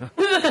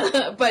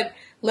 Okay. But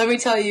let me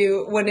tell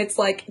you, when it's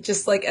like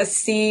just like a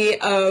sea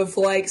of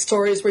like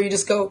stories where you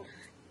just go,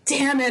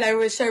 damn it, I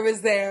wish I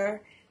was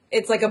there.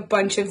 It's like a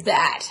bunch of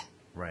that.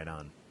 Right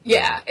on.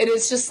 Yeah, it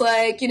is just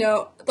like,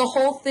 the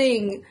whole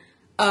thing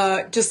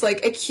just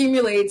like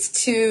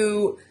accumulates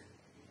to,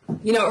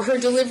 her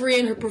delivery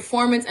and her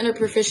performance and her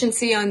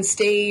proficiency on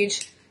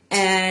stage.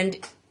 And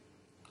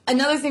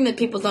another thing that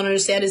people don't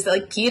understand is that,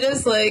 like,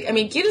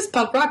 Gita's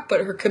punk rock,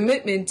 but her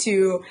commitment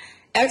to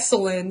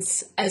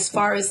excellence as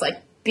far as,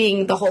 like,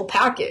 being the whole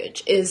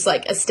package is,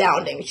 like,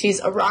 astounding. She's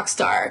a rock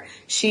star.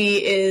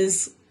 She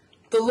is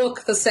the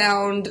look, the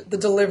sound, the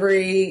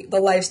delivery, the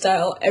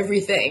lifestyle,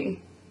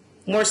 everything.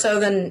 More so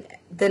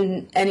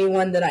than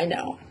anyone that I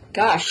know.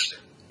 Gosh,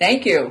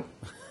 thank you.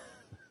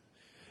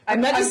 I'm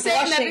not I'm just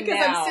saying that blushing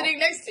because now. I'm sitting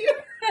next to you.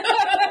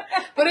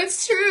 But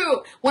it's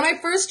true. When I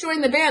first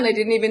joined the band, I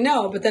didn't even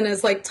know. But then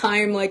as like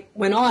time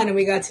went on and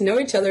we got to know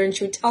each other, and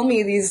she would tell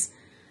me these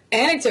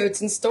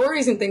anecdotes and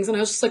stories and things, and I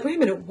was just like, wait a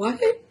minute,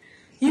 what?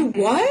 You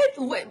what?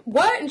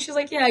 What? And she's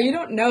like, yeah, you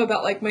don't know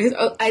about like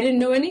I didn't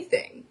know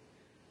anything.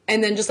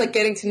 And then just like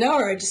getting to know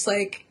her, I just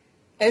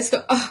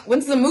go, oh,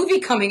 when's the movie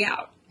coming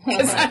out?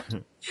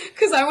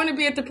 Because I want to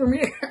be at the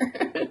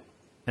premiere.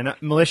 And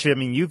Militia,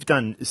 you've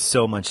done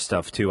so much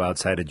stuff too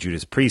outside of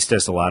Judas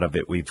Priestess. A lot of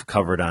it we've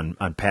covered on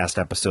past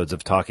episodes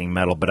of Talking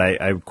Metal. But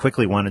I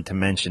quickly wanted to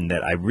mention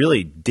that I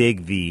really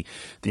dig the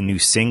new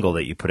single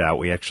that you put out.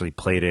 We actually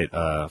played it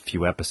a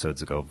few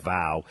episodes ago.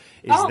 Vow.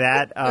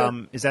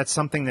 Is that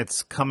something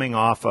that's coming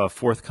off a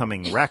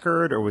forthcoming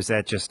record, or was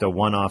that just a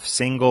one-off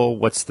single?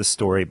 What's the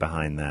story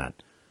behind that?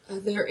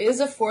 There is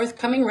a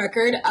forthcoming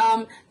record.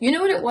 You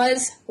know what it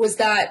was? Was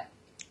that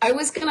I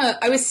was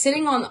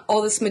sitting on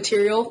all this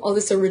material, all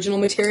this original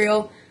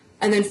material,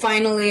 and then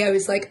finally I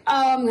was like,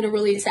 oh, I'm gonna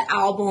release an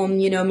album,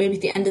 maybe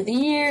at the end of the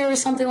year or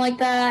something like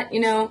that,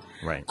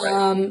 Right.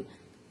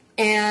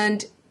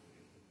 And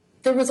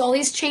there was all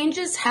these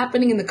changes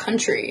happening in the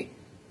country.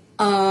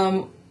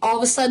 All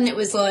of a sudden it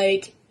was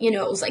like, it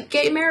was like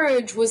gay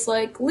marriage was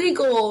like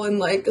legal and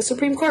like the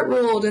Supreme Court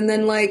ruled, and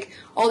then like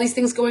all these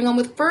things going on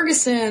with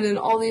Ferguson and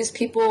all these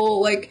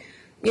people like,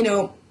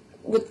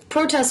 with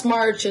protest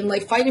march and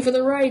like fighting for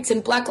their rights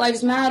and Black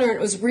Lives Matter. And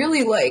it was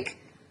really like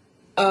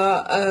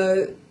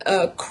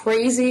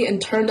crazy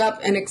and turned up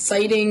and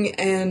exciting,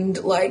 and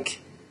like,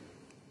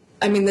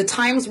 the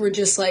times were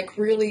just like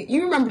really,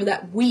 you remember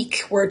that week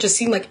where it just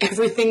seemed like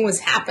everything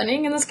was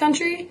happening in this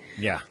country?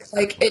 Yeah.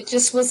 Like it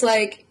just was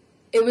like,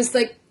 it was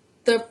like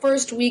the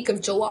first week of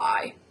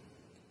July.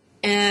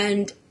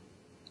 And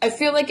I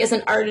feel like as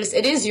an artist,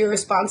 it is your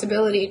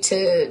responsibility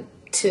to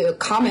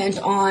comment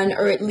on,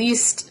 or at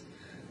least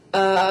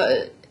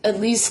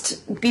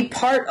be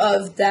part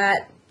of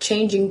that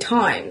changing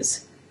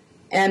times.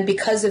 And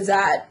because of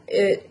that,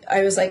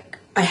 I was like,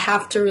 I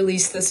have to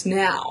release this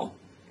now.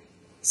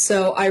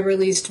 So I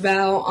released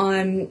Vow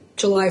on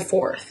July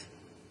 4th,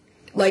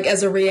 like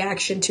as a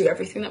reaction to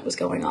everything that was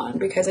going on,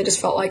 because I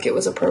just felt like it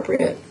was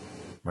appropriate.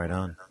 Right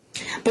on.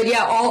 But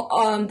yeah,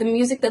 all the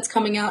music that's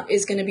coming out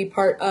is going to be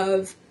part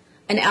of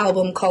an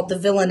album called The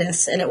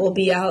Villainous, and it will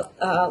be out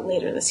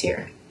later this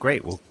year.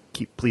 Great. Well,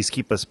 please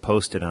keep us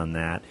posted on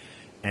that.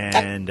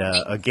 And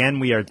again,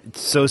 we are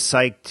so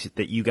psyched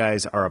that you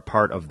guys are a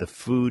part of the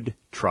Food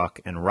Truck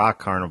and Rock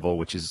Carnival,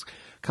 which is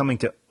coming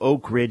to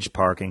Oak Ridge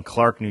Park in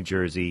Clark, New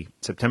Jersey,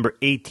 September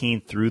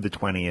 18th through the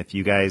 20th.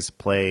 You guys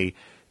play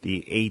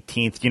the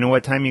 18th. Do you know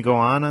what time you go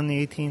on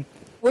the 18th?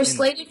 We're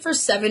slated for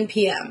 7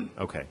 p.m.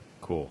 Okay,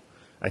 cool.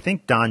 I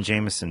think Don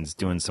Jameson's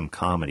doing some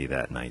comedy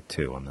that night,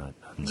 too. I'm not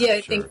I'm not Yeah,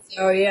 I sure. think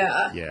so,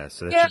 yeah. Yeah,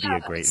 so that should be a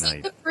great it's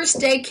night. like the first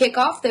day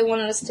kickoff. They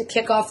wanted us to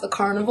kick off the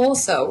carnival,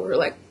 so we're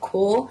like,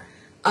 cool.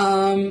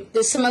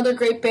 There's some other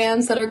great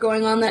bands that are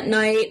going on that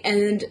night,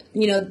 and,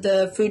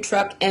 the food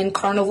truck and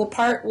carnival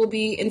part will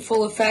be in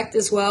full effect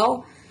as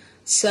well.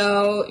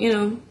 So,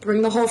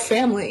 bring the whole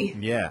family.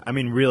 Yeah, I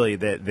mean, really,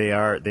 that they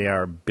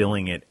are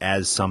billing it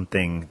as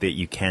something that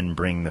you can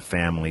bring the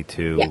family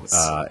to. Yes.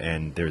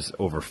 And there's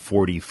over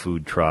 40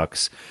 food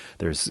trucks.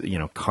 There's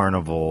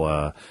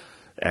carnival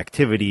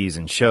activities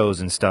and shows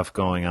and stuff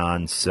going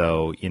on.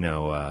 So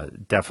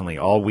definitely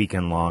all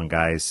weekend long,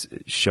 guys,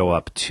 show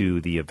up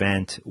to the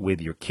event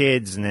with your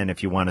kids, and then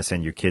if you want to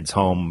send your kids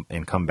home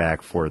and come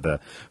back for the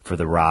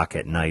rock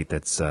at night,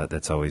 that's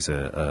always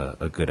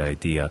a good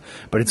idea.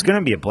 But it's going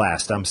to be a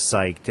blast. I'm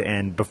psyched.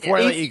 And before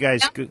I let you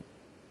guys go,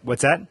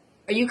 what's that?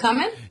 Are you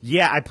coming?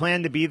 Yeah, I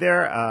plan to be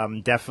there.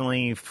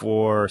 Definitely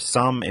for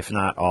some, if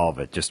not all of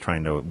it. Just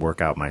trying to work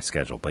out my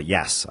schedule. But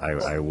yes,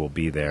 I will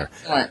be there.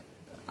 Excellent.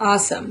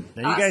 Awesome.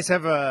 Now, you guys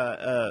have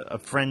a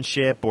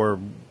friendship, or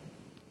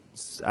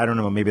I don't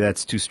know, maybe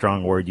that's too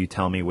strong a word. You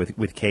tell me with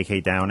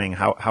KK Downing.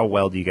 How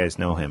well do you guys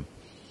know him?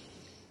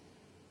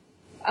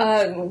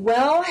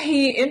 Well,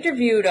 he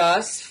interviewed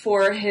us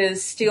for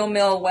his Steel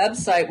Mill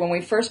website when we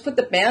first put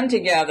the band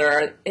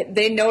together.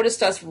 They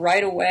noticed us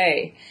right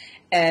away,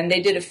 and they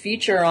did a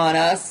feature on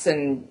us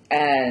and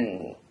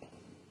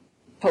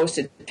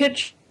posted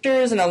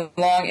pictures and a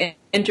long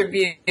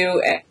interview,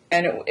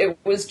 and it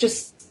was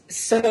just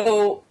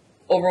so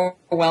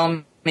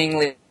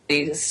overwhelmingly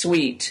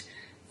sweet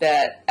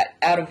that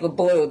out of the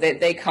blue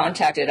they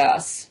contacted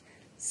us.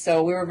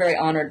 So we were very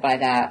honored by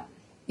that.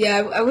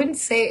 Yeah, I wouldn't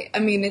say,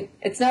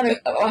 It's not a we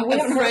haven't heard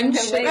from him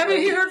friendship. Have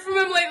lately. you heard from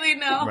him lately?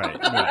 No.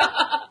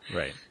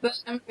 Right. But,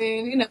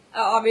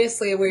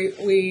 obviously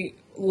we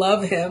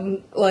love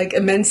him,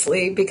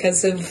 immensely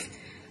because of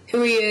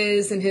who he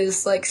is and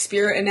his,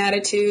 spirit and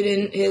attitude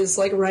and his,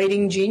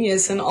 writing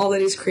genius and all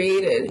that he's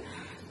created.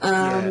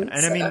 And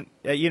I mean,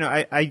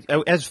 I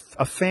as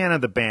a fan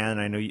of the band,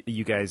 I know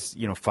you guys,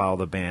 follow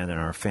the band and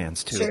are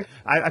fans too. Sure.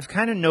 I've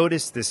kind of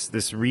noticed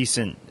this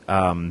recent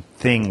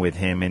thing with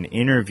him in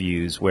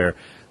interviews where,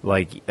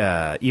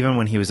 even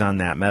when he was on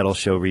that metal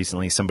show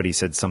recently, somebody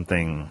said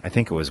something. I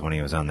think it was when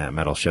he was on that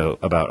metal show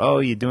about,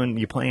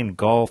 you're playing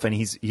golf, and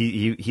he's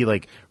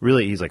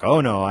like, oh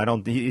no, I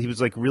don't. He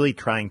was really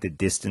trying to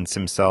distance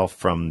himself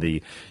from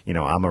the,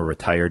 I'm a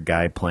retired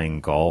guy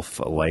playing golf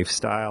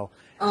lifestyle.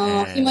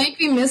 Oh, he might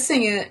be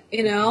missing it,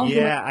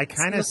 Yeah, I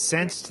kind of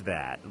sensed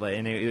that,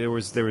 and there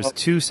was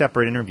two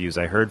separate interviews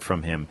I heard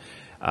from him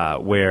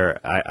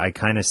where I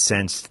kind of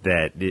sensed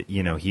that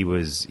he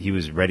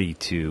was ready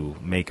to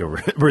make a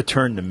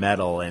return to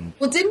metal. And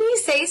well, didn't he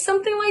say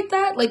something like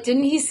that?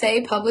 Didn't he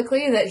say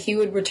publicly that he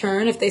would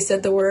return if they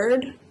said the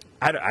word?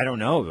 I don't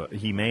know.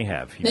 He may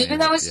have. Maybe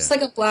that was just a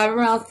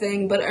blabbermouth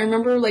thing, but I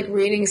remember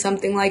reading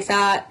something like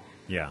that.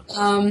 Yeah.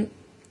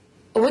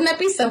 Wouldn't that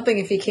be something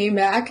if he came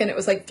back and it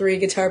was 3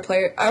 guitar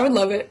players? I would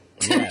love it.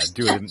 Yeah,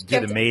 do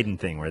the Maiden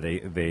thing where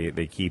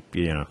they keep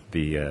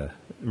the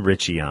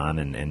Richie on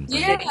and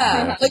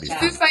yeah,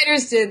 Foo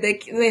Fighters did.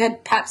 They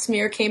had Pap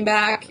Smear came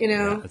back.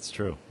 Yeah, that's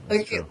true.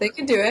 That's true. They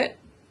could do it.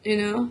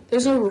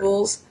 There's no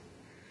rules.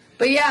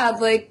 But yeah,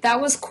 that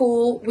was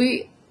cool.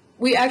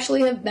 We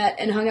actually have met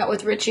and hung out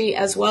with Richie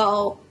as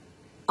well,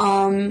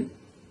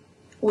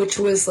 which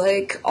was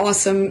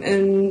awesome,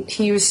 and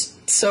he was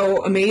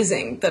so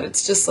amazing that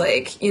it's just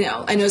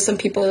I know some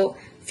people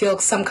feel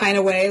some kind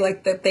of way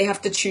that they have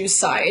to choose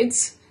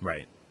sides,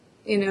 right?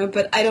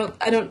 But I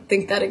don't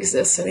think that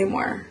exists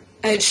anymore.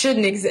 And it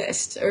shouldn't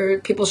exist, or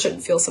people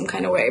shouldn't feel some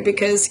kind of way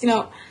because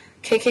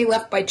KK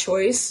left by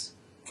choice,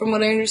 from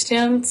what I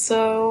understand.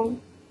 So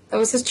that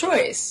was his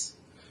choice.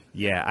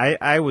 Yeah,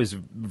 I was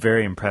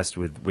very impressed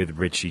with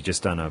Richie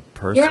just on a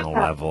personal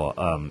level.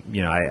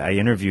 I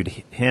interviewed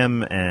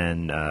him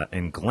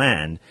and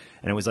Glenn,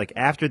 and it was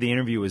after the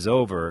interview was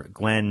over,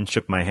 Glenn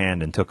shook my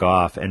hand and took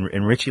off,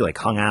 and Richie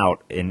hung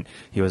out, and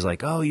he was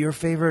like, "Oh, your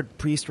favorite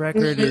Priest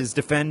record is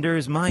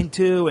Defenders, mine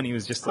too," and he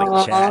was just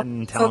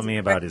chatting, telling me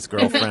about his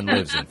girlfriend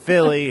lives in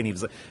Philly, and he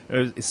was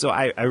so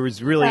I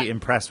was really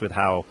impressed with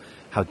how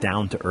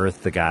down to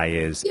earth the guy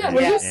is. Yeah,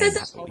 he said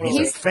that.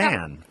 He's a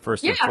fan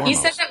first and foremost. He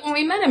said that when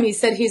we met him. He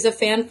said he's a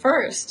fan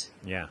first.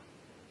 Yeah.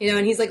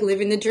 And he's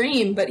living the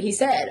dream, but he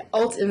said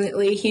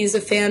ultimately he's a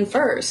fan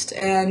first,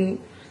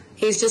 and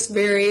he's just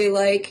very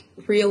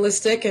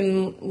realistic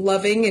and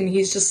loving, and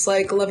he's just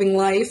loving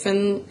life,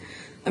 and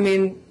I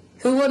mean,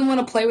 who wouldn't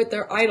want to play with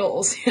their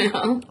idols,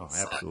 Oh,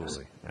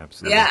 absolutely.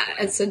 Absolutely. Yeah,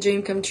 it's a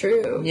dream come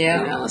true.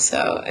 Yeah.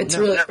 So it's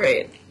really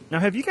great. Now,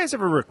 have you guys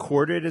ever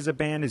recorded as a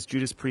band? Has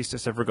Judas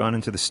Priestess ever gone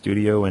into the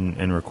studio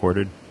and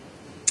recorded?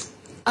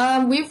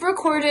 We've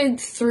recorded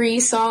 3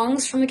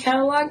 songs from the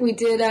catalog. We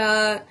did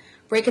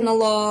Breaking the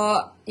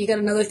Law, You Got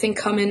Another Thing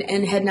Coming,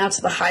 and Heading Out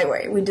to the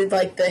Highway. We did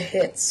the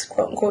hits,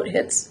 quote-unquote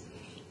hits.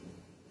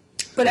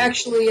 But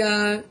actually,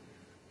 we're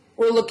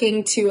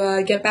looking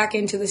to get back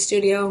into the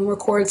studio and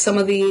record some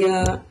of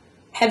the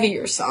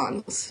heavier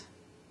songs.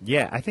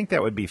 Yeah, I think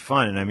that would be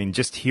fun. And I mean,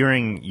 just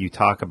hearing you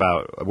talk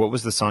about what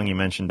was the song you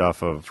mentioned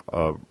off of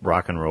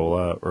Rock and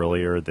Rolla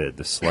earlier,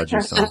 the sludgy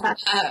song,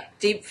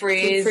 Deep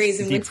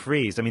Freeze. Deep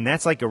Freeze. I mean,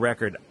 that's like a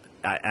record.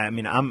 I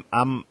mean,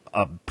 I'm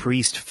a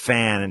Priest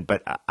fan,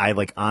 but I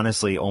like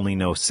honestly only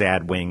know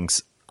Sad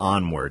Wings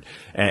Onward.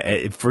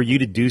 For you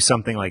to do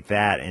something like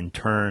that and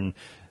turn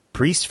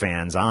Priest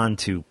fans on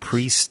to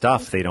Priest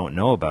stuff they don't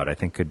know about, I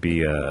think could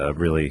be a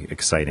really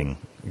exciting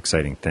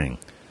thing.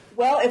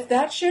 Well, if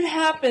that should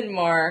happen,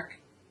 Mark,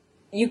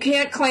 you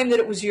can't claim that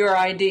it was your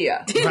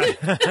idea.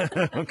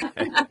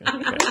 Okay.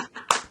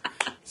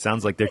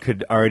 Sounds like there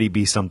could already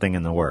be something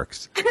in the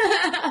works.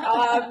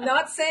 I'm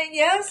not saying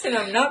yes, and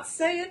I'm not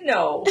saying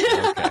no.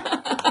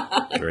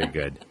 Okay. Very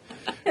good.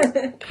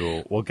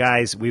 Cool. Well,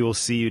 guys, we will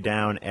see you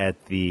down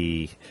at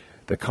the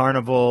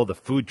carnival, the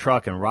food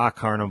truck and rock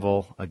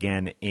carnival,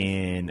 again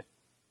in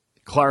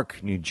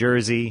Clark, New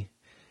Jersey,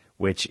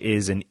 which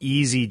is an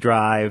easy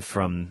drive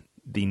from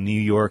the New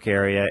York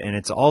area, and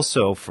it's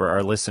also for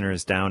our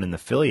listeners down in the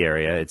Philly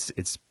area.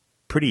 It's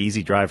pretty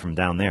easy drive from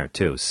down there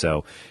too.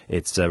 So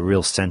it's a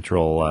real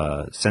central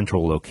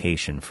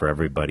location for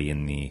everybody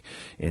in the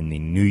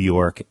New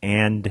York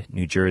and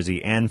New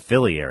Jersey and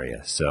Philly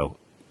area. So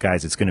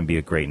guys, it's going to be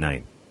a great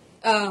night.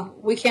 Oh,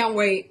 we can't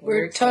wait.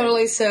 We're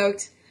totally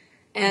soaked,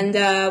 and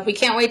we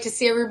can't wait to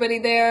see everybody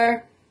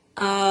there.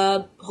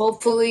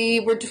 Hopefully,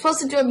 we're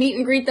supposed to do a meet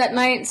and greet that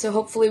night, so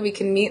hopefully we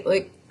can meet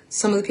like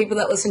some of the people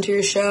that listen to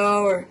your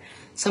show, or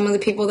some of the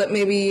people that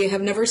maybe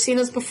have never seen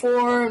us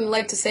before and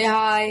like to say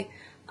hi.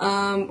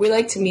 We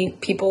like to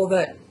meet people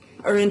that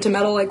are into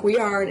metal like we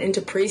are and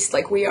into Priest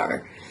like we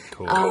are.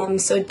 Cool.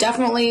 So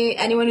definitely,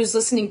 anyone who's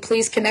listening,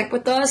 please connect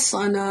with us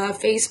on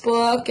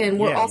Facebook. And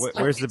we're also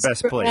where's the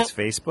best place?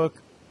 Facebook,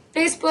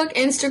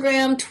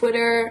 Instagram,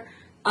 Twitter.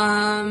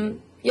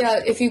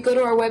 If you go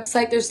to our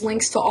website, there's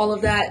links to all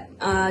of that.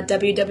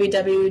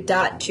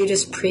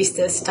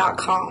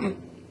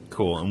 www.judaspriestess.com.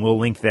 Cool. And we'll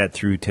link that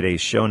through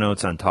today's show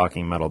notes on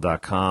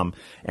talkingmetal.com.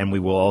 And we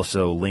will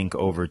also link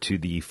over to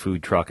the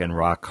Food Truck and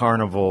Rock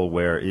Carnival,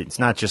 where it's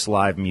not just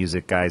live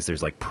music, guys.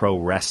 There's like pro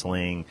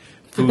wrestling,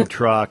 food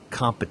truck,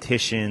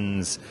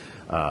 competitions,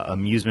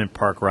 amusement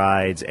park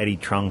rides. Eddie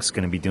Trunk's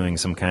going to be doing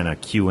some kind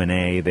of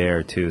Q&A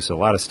there, too. So a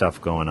lot of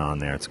stuff going on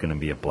there. It's going to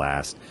be a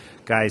blast.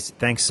 Guys,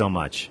 thanks so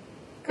much.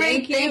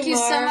 Great. Thank you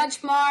so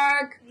much,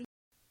 Mark.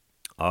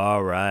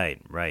 All right.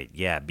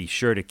 Yeah, be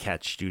sure to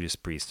catch Judas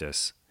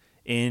Priestess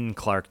in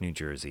Clark, New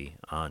Jersey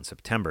on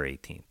September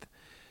 18th.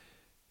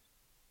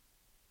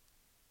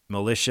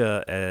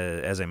 Militia,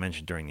 as I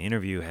mentioned during the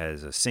interview,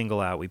 has a single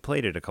out. We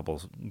played it a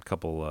couple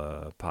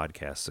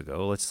podcasts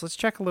ago. Let's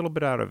check a little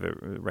bit out of it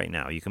right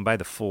now. You can buy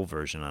the full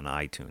version on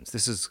iTunes.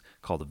 This is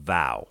called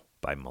Vow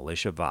by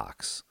Militia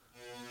Vox,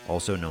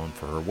 also known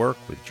for her work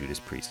with Judas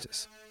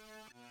Priestess.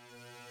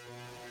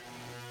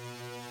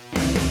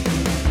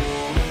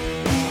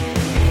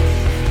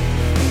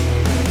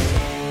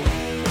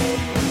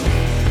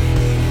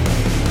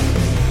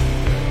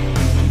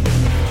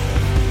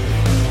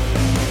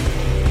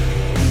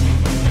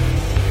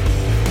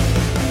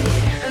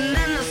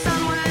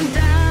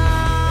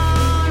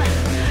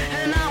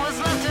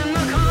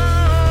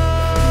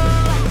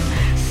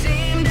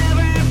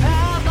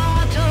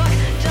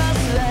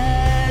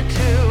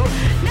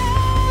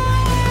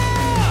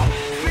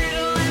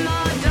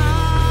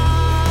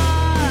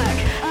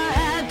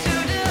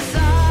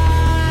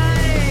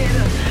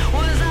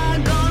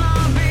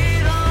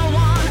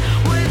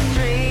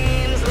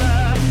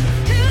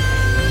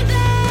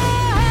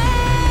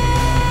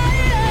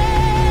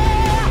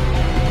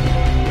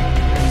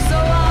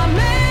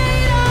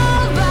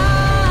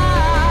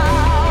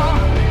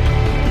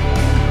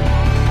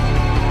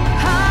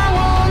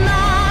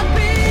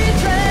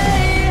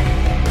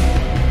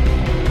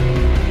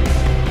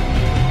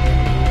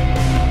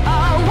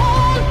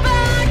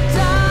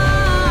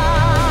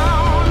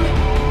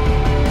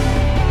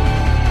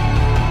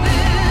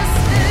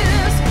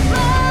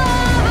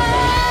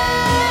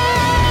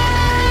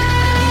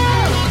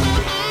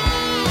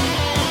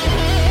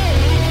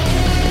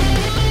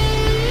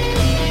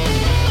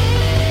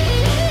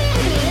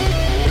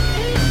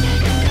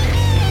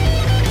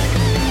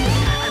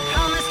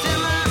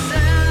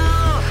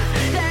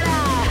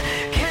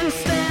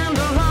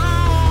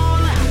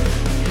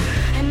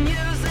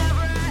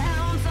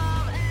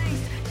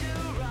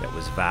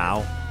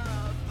 Vow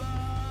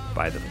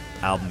by the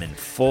album in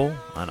full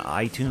on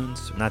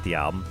iTunes. Not the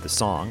album, the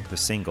song, the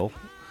single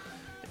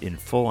in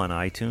full on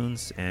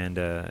iTunes. And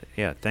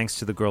thanks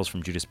to the girls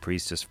from Judas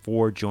Priestess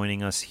for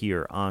joining us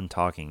here on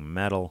Talking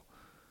Metal.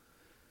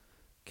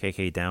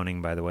 KK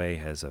Downing, by the way,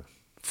 has a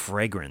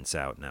fragrance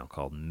out now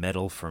called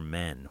Metal for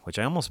Men, which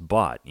I almost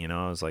bought. You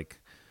know, I was like,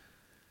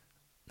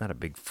 not a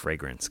big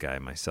fragrance guy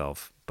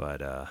myself,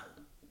 but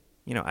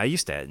I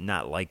used to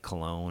not like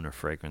cologne or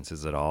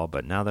fragrances at all,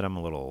 but now that I'm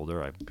a little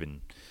older, I've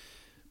been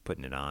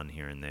putting it on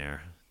here and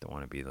there. Don't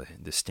want to be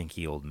the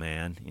stinky old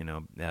man, and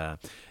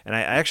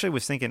I actually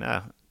was thinking,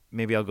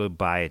 maybe I'll go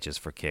buy it just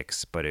for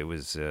kicks, but it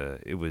was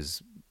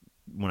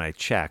when I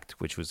checked,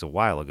 which was a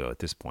while ago at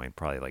this point,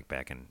 probably like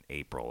back in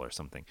April or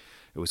something,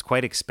 it was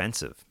quite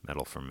expensive,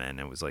 Metal for Men.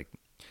 It was like,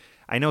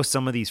 I know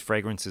some of these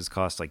fragrances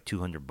cost like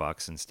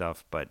 $200 and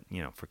stuff, but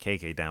you know, for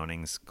KK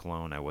Downing's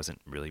cologne, I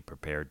wasn't really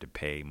prepared to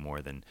pay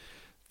more than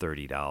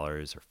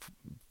 $30 or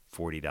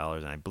 $40,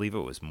 and I believe it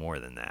was more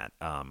than that.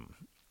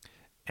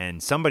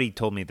 And somebody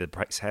told me the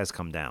price has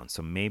come down,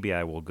 so maybe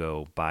I will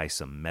go buy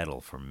some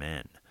Metal for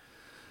Men.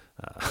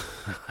 I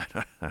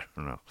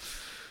don't know.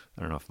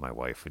 I don't know if my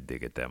wife would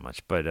dig it that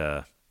much, but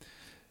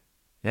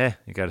yeah,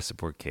 you got to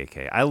support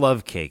KK. I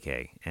love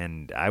KK,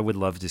 and I would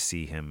love to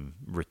see him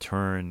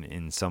return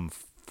in some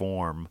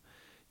form.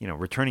 You know,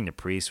 returning to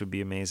Priest would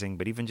be amazing,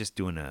 but even just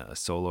doing a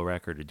solo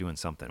record or doing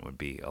something would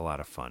be a lot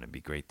of fun. It'd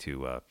be great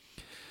to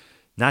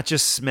not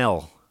just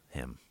smell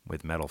him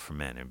with Metal for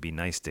Men. It'd be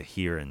nice to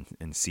hear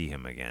and see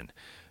him again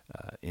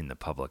in the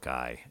public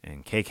eye.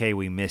 And KK,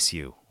 we miss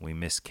you. We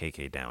miss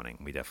KK Downing.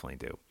 We definitely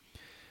do.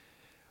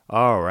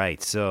 All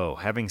right, so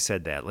having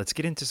said that, let's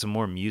get into some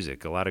more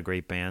music. A lot of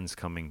great bands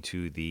coming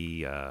to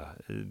the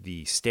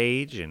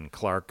stage in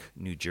Clark,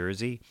 New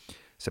Jersey,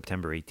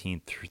 September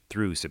 18th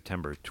through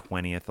September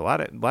 20th. A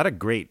lot of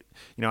great.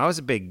 You know, I was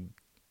a big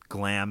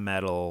glam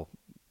metal,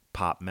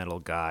 pop metal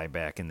guy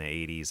back in the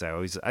 80s.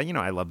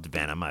 I loved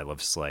Venom. I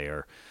loved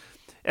Slayer.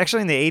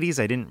 Actually, in the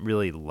 80s, I didn't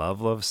really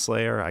love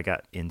Slayer. I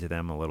got into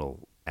them a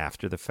little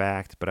after the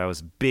fact, but I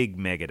was big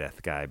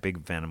Megadeth guy, big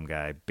Venom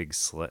guy, big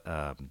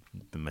the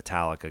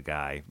Metallica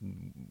guy.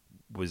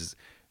 Was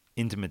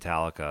into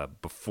Metallica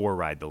before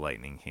Ride the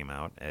Lightning came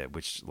out,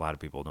 which a lot of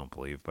people don't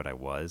believe, but I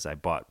was. I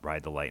bought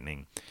Ride the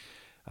Lightning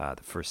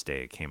the first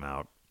day it came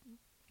out,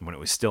 when it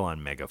was still on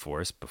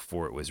Megaforce,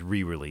 before it was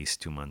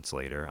re-released 2 months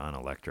later on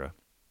Elektra.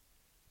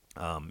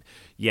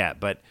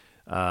 But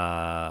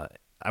I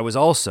was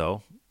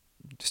also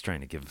just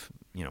trying to give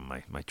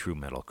my true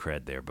metal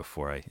cred there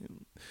before I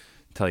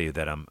tell you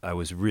that I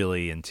was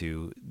really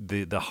into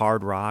the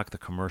hard rock, the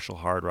commercial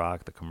hard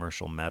rock, the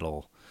commercial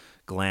metal,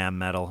 glam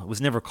metal. It was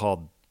never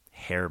called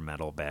hair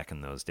metal back in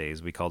those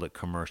days. We called it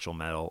commercial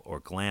metal or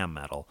glam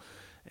metal,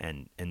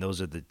 and those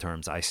are the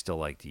terms I still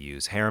like to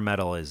use. Hair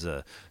metal is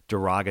a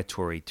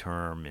derogatory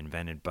term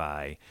invented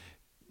by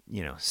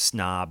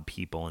snob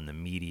people in the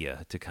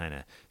media to kind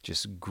of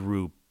just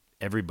group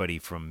everybody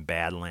from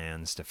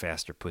Badlands to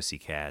Faster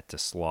Pussycat to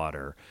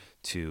Slaughter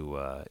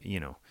to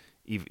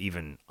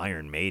even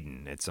Iron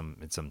Maiden at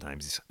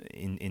sometimes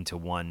into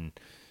one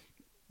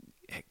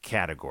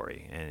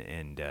category,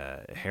 and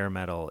hair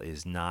metal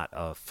is not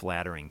a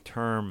flattering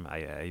term.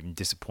 I'm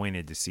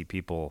disappointed to see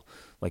people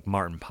like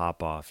Martin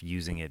Popoff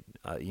using it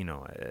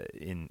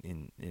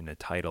in a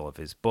title of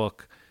his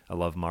book. I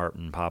love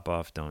Martin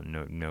Popoff.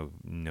 No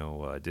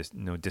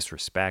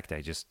disrespect.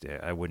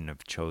 I wouldn't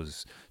have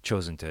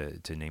chosen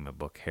to name a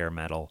book Hair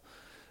Metal.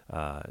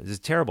 It's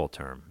a terrible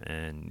term,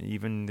 and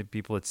even the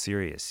people at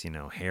Sirius,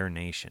 Hair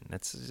Nation.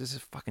 That's just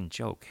a fucking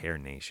joke. Hair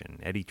Nation.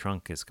 Eddie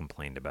Trunk has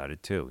complained about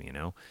it too.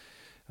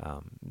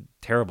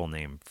 Terrible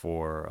name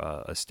for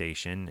a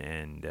station,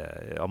 and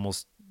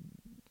almost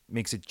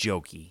makes it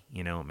jokey.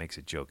 It makes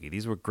it jokey.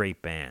 These were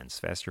great bands.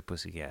 Faster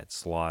Pussycat,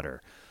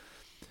 Slaughter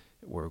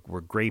were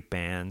great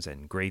bands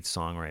and great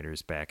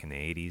songwriters back in the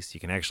 80s. You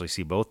can actually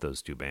see both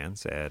those two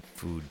bands at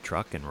Food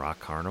Truck and Rock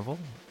Carnival.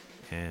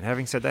 And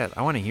having said that,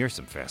 I want to hear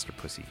some Faster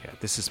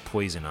Pussycat. This is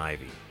Poison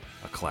Ivy,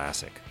 a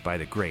classic by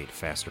the great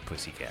Faster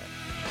Pussycat.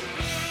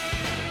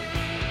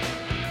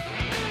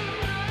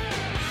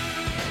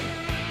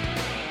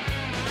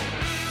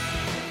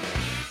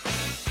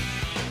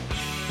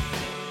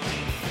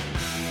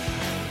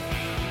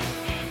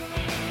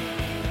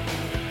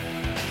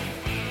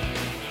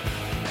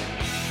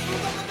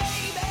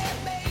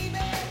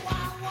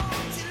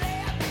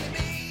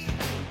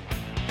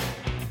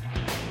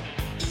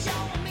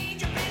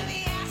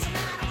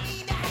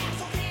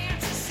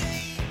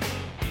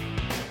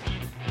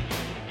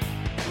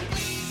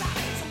 Please, I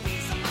need some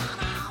peace of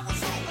mind.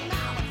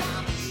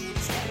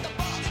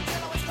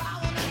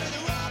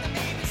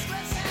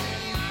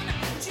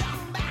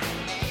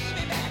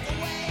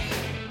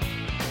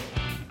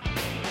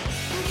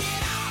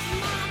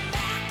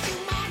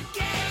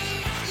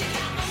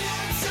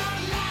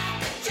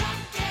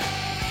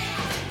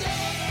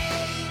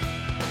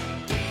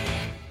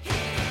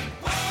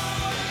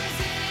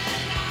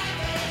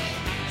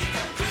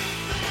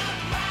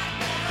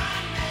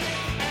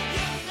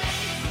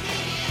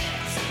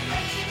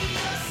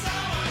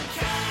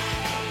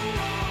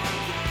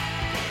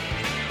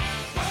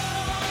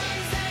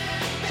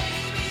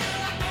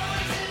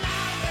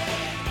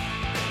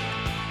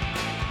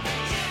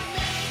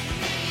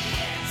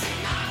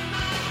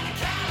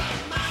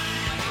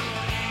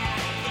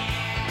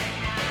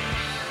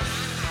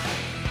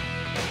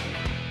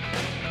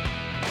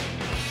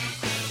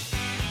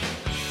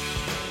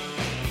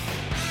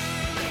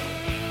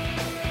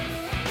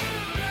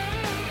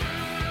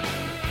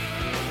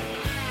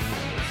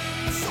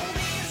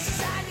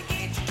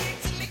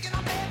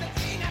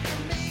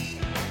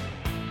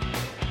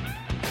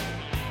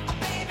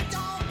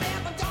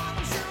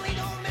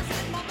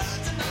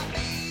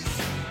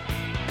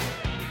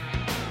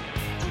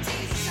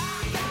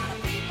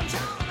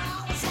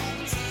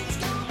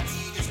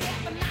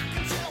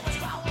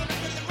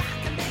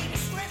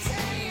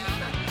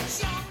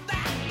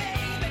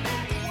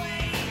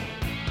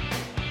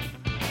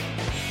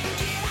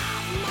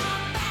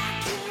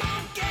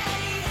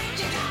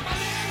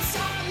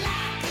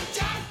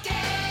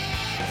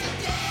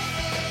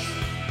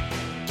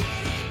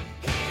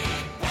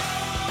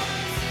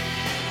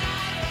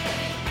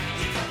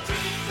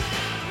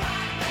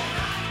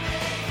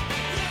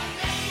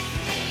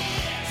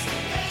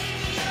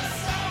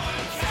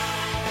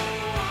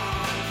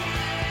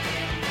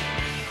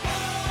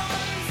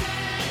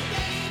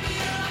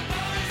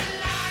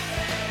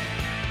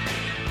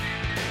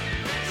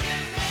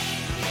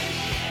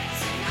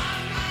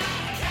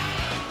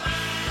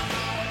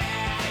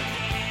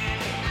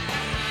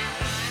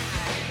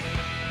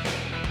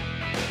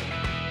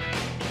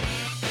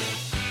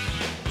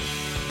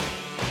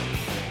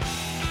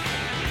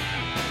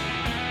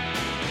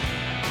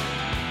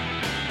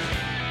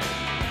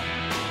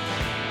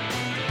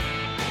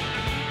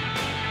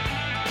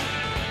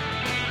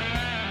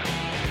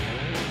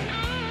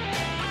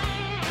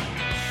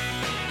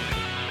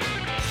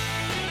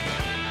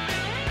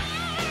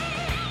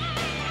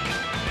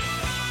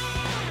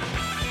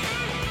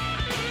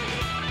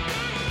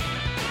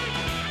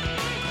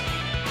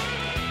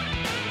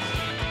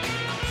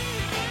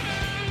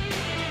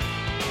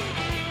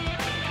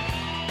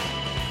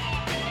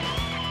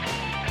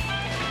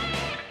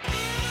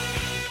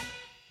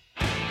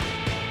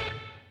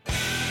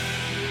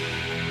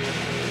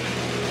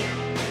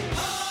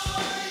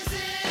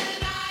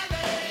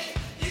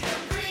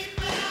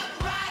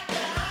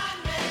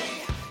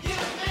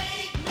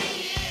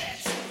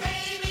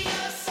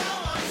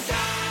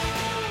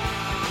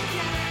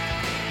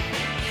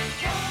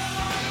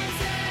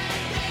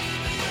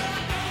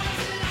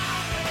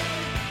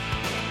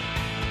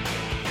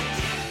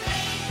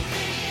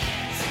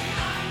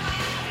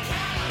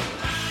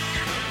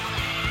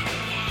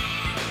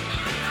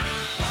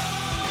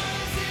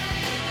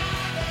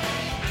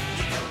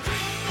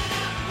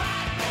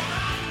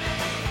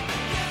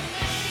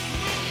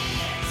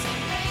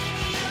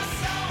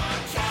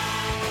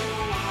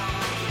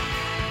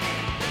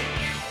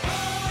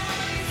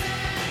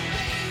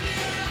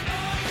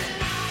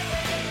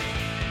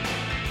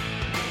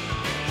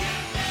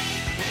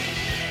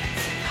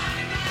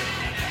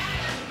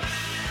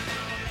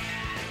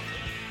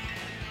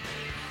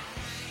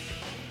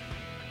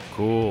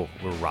 Cool.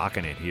 We're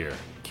rocking it here.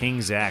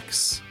 King's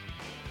X.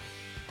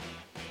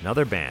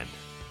 Another band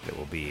that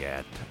will be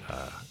at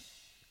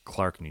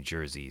Clark, New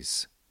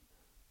Jersey's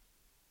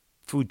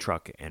Food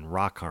Truck and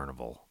Rock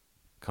Carnival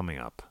coming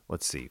up.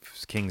 Let's see.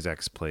 King's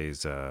X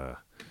plays at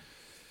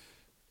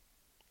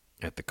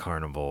the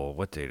carnival.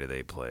 What day do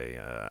they play?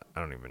 I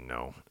don't even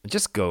know.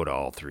 Just go to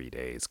all 3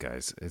 days,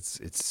 guys.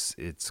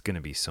 It's going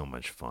to be so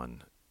much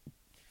fun.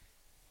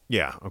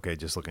 Yeah, okay,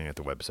 just looking at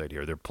the website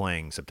here. They're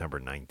playing September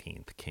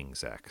 19th,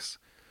 King's X.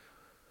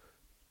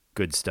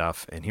 Good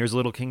stuff. And here's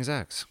Little King's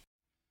X.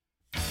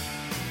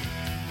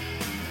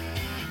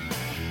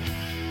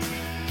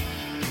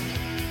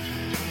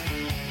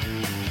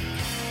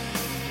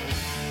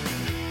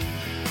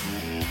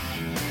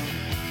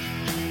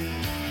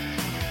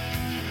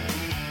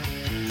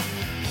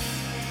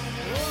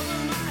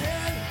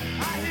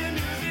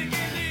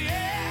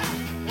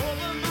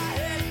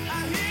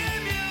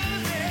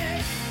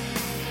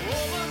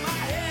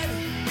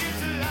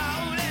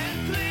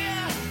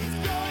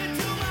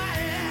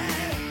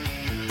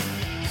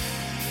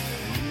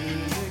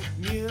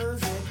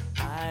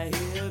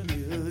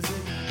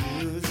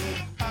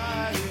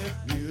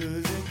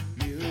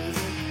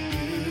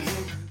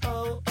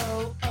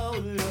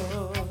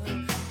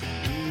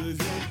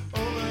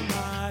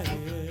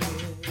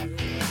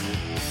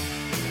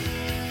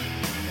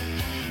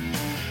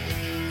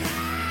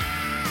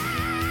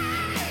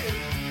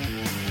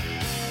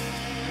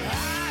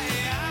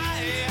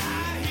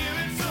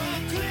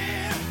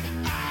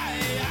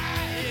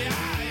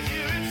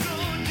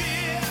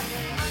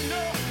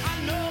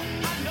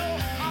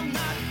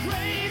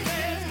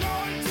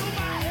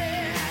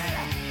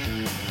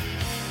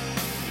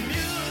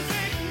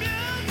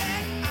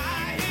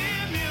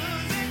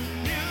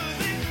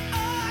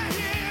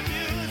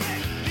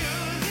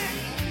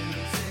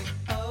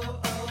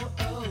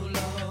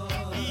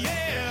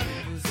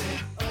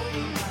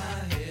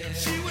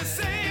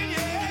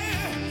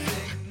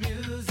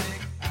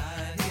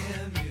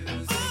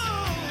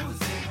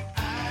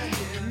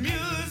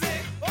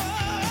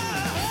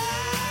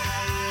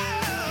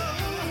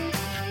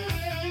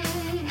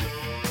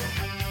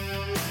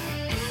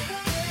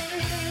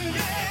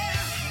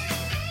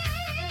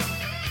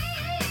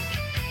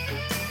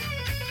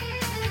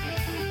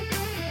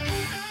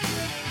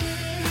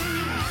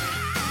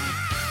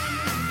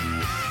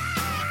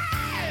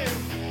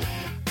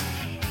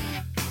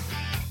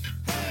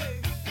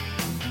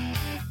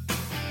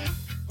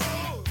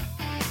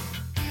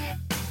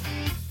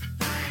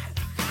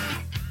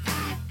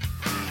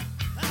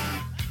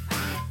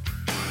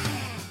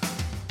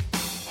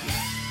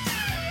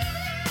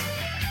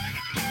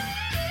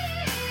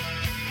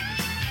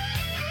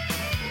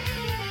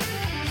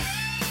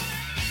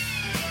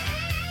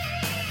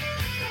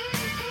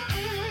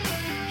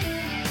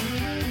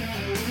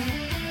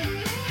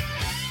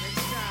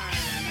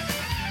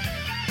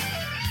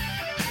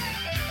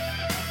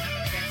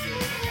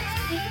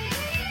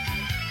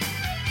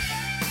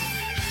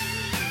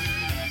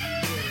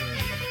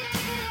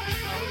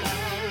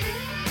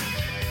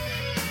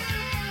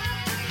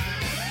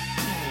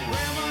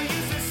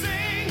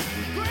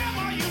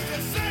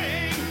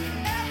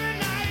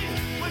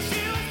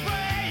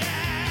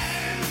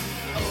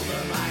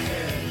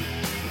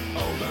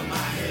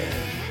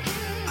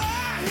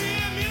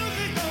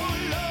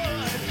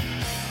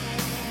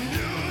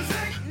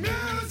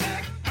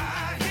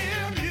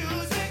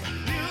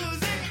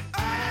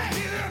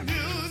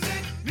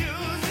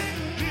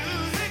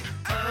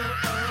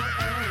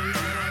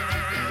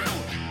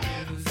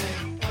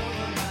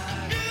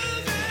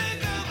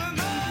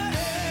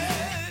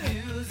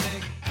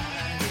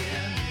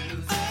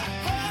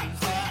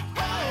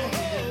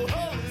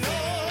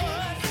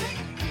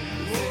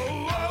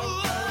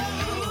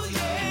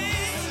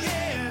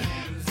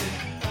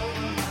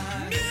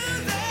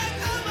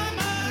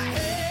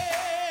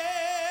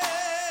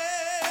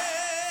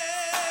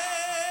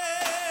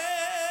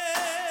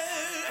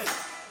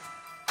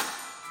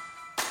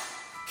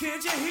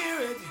 Can't you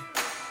hear it?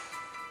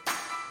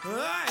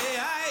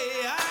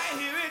 I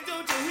hear it,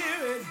 don't you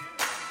hear it?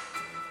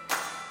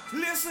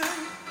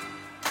 Listen,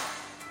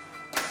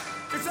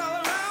 it's all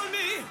around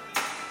me.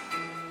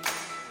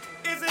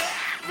 It's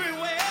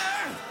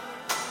everywhere.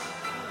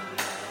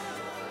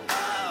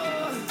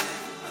 Oh.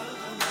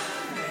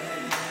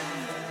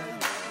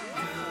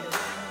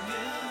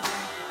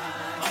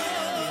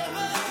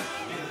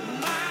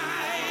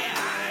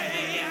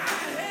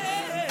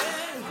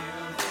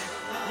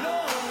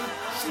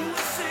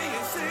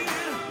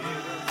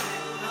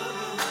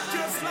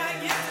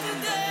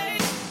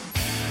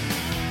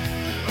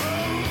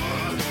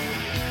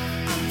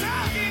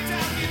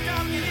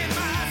 Talking in my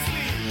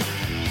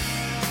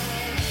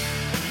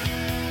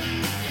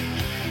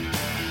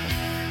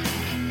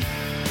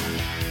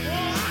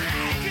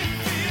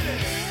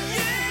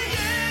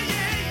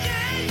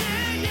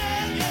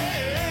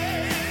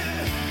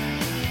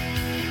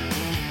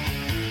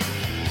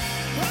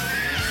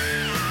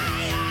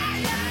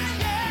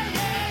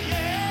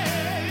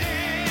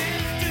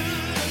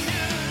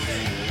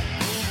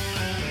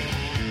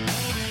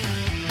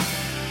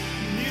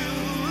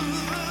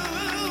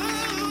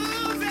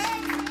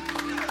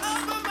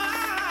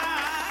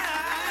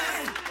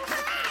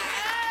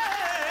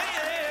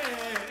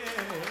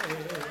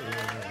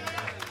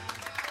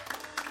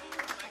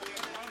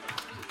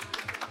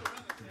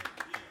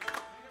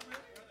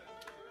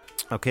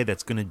Okay,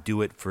 that's going to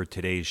do it for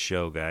today's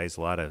show, guys.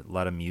 A lot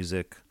of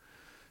music,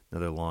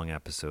 another long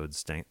episode.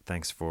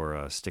 Thanks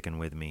for sticking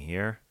with me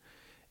here.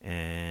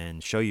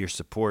 And show your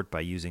support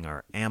by using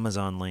our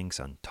Amazon links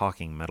on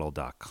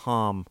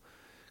talkingmetal.com.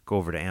 Go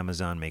over to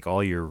Amazon, make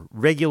all your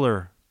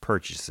regular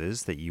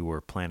purchases that you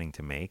were planning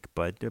to make.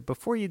 But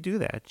before you do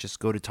that,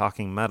 just go to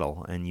Talking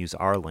Metal and use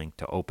our link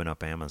to open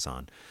up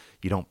Amazon.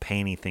 You don't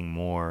pay anything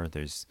more.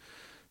 There's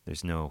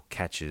no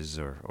catches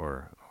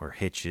or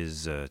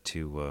hitches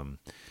to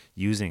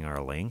using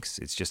our links.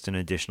 It's just an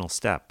additional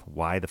step.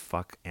 Why the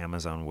fuck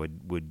Amazon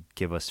would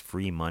give us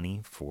free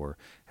money for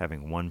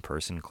having one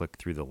person click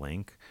through the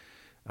link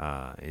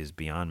is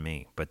beyond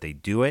me. But they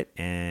do it,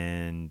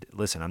 and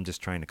listen, I'm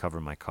just trying to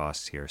cover my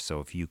costs here. So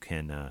if you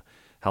can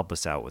help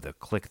us out with a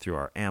click through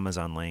our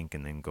Amazon link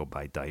and then go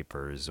buy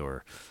diapers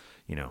or,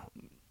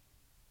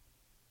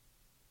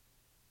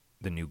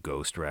 the new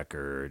Ghost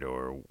record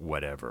or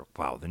whatever.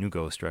 Wow, the new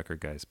Ghost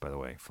record, guys, by the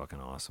way, fucking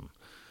awesome.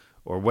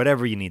 Or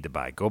whatever you need to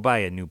buy. Go buy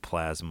a new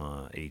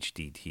plasma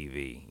HD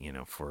TV,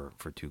 for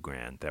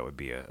 $2,000. That would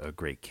be a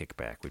great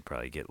kickback. We'd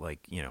probably get $20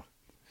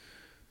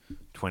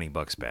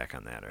 back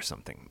on that or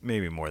something.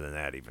 Maybe more than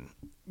that even.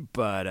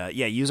 But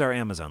yeah, use our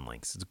Amazon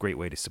links. It's a great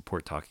way to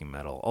support Talking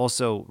Metal.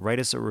 Also, write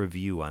us a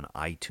review on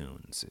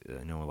iTunes.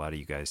 I know a lot of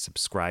you guys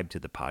subscribe to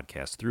the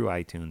podcast through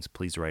iTunes.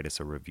 Please write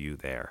us a review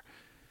there.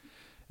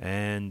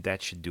 And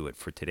that should do it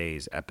for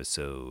today's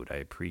episode. I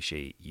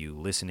appreciate you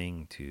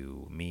listening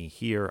to me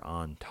here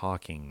on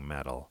Talking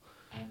Metal.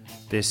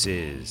 This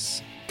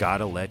is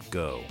Gotta Let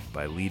Go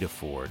by Lita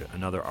Ford,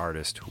 another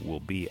artist who will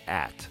be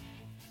at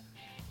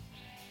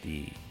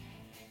the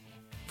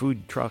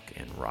Food Truck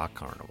and Rock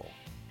Carnival.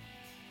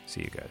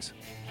 See you guys.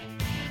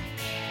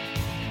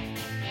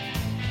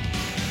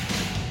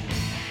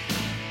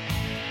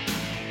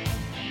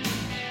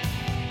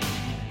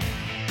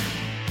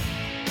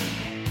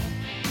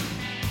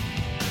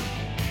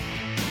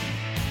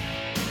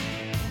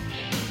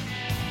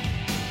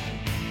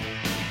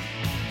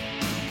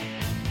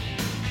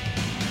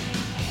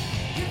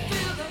 You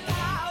feel the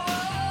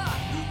power,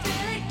 you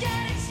feel it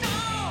getting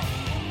strong.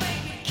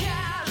 Make it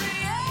carry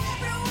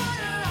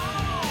everyone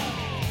along.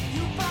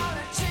 You bought a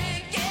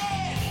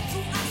ticket to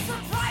a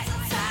surprise.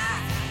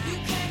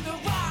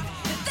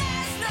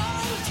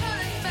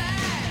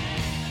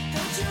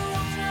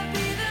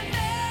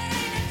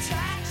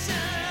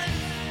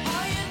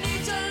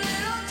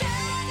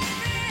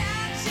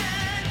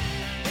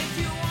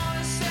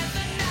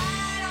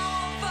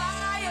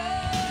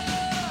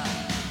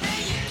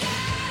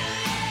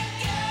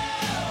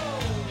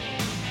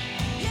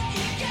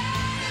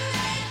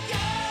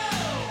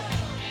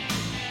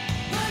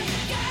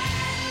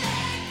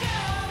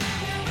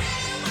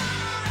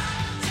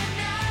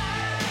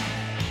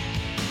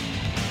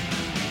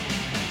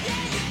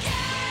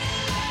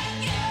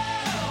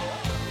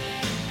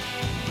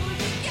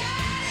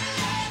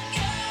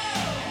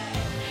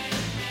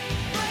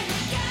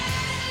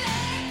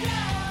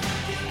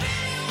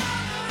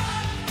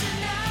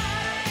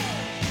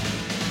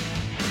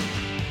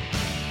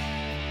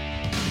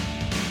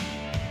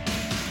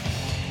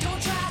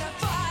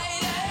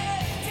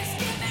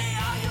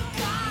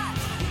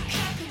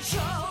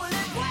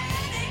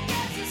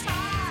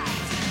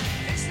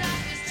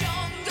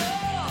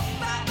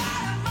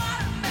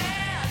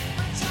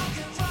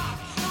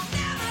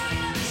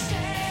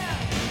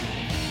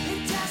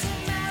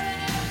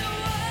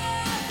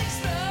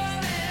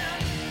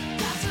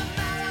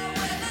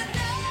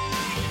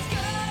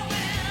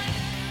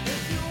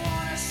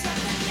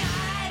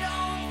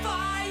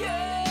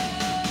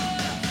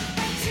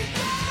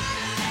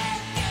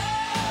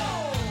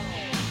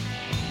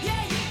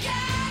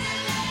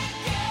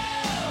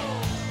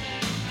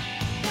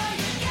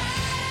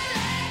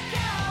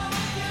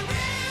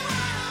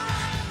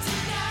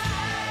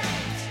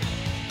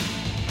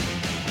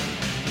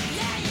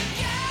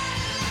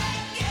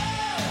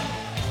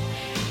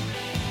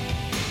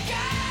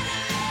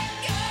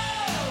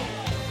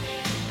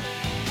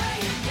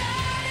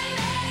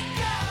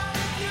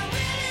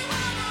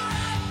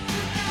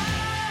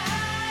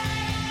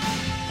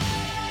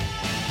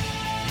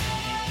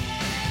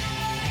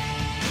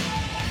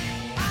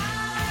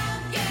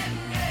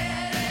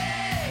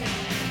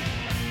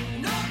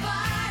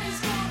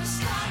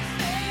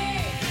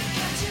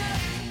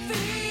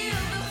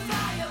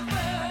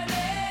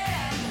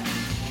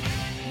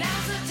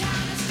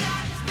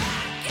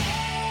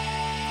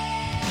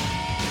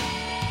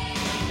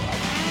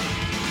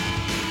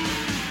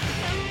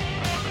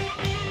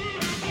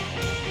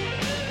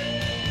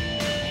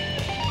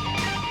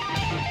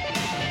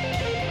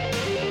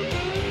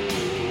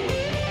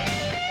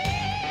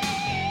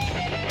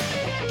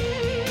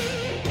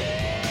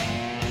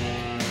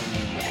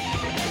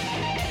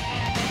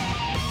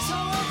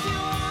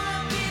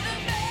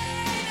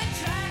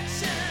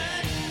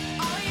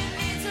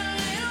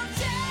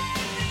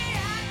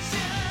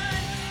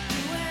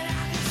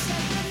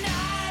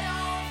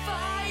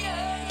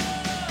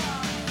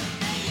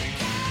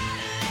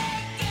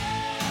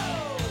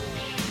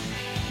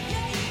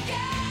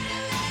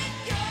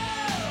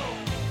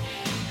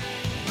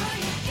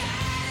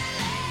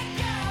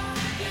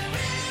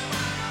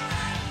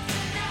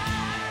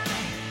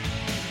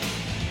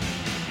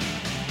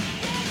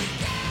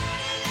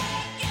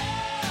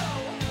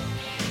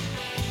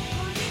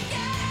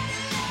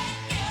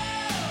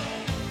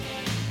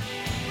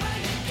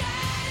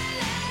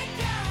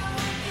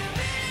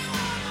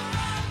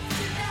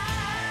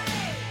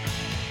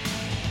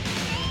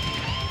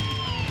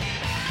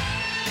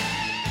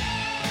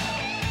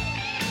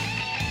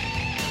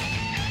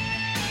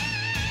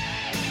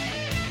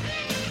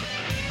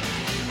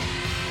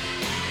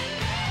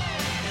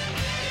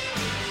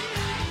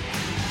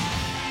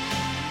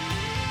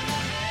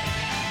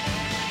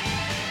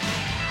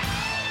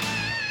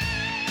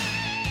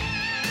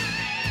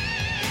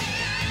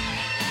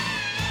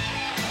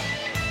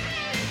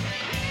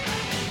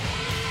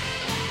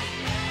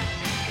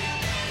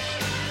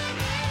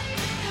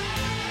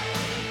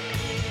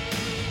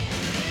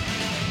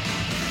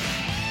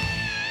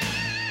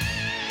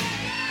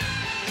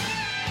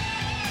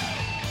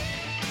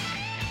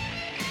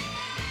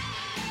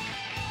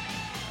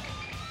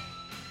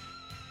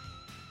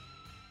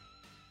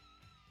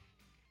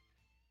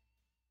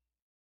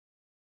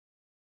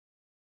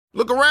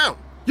 Look around.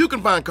 You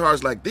can find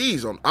cars like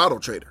these on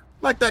AutoTrader,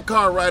 like that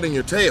car riding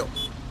your tail.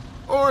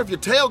 Or if you're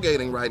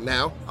tailgating right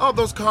now, all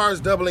those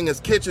cars doubling as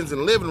kitchens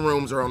and living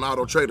rooms are on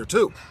AutoTrader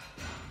too.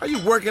 Are you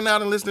working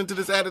out and listening to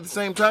this ad at the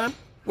same time?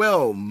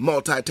 Well,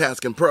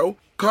 multitasking pro,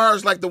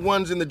 cars like the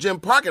ones in the gym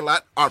parking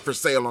lot are for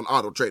sale on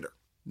AutoTrader.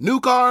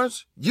 New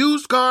cars,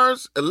 used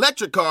cars,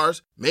 electric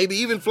cars, maybe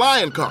even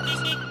flying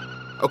cars.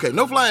 Okay,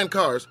 no flying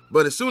cars,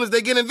 but as soon as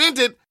they get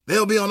invented,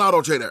 they'll be on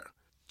AutoTrader.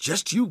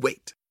 Just you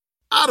wait.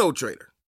 AutoTrader.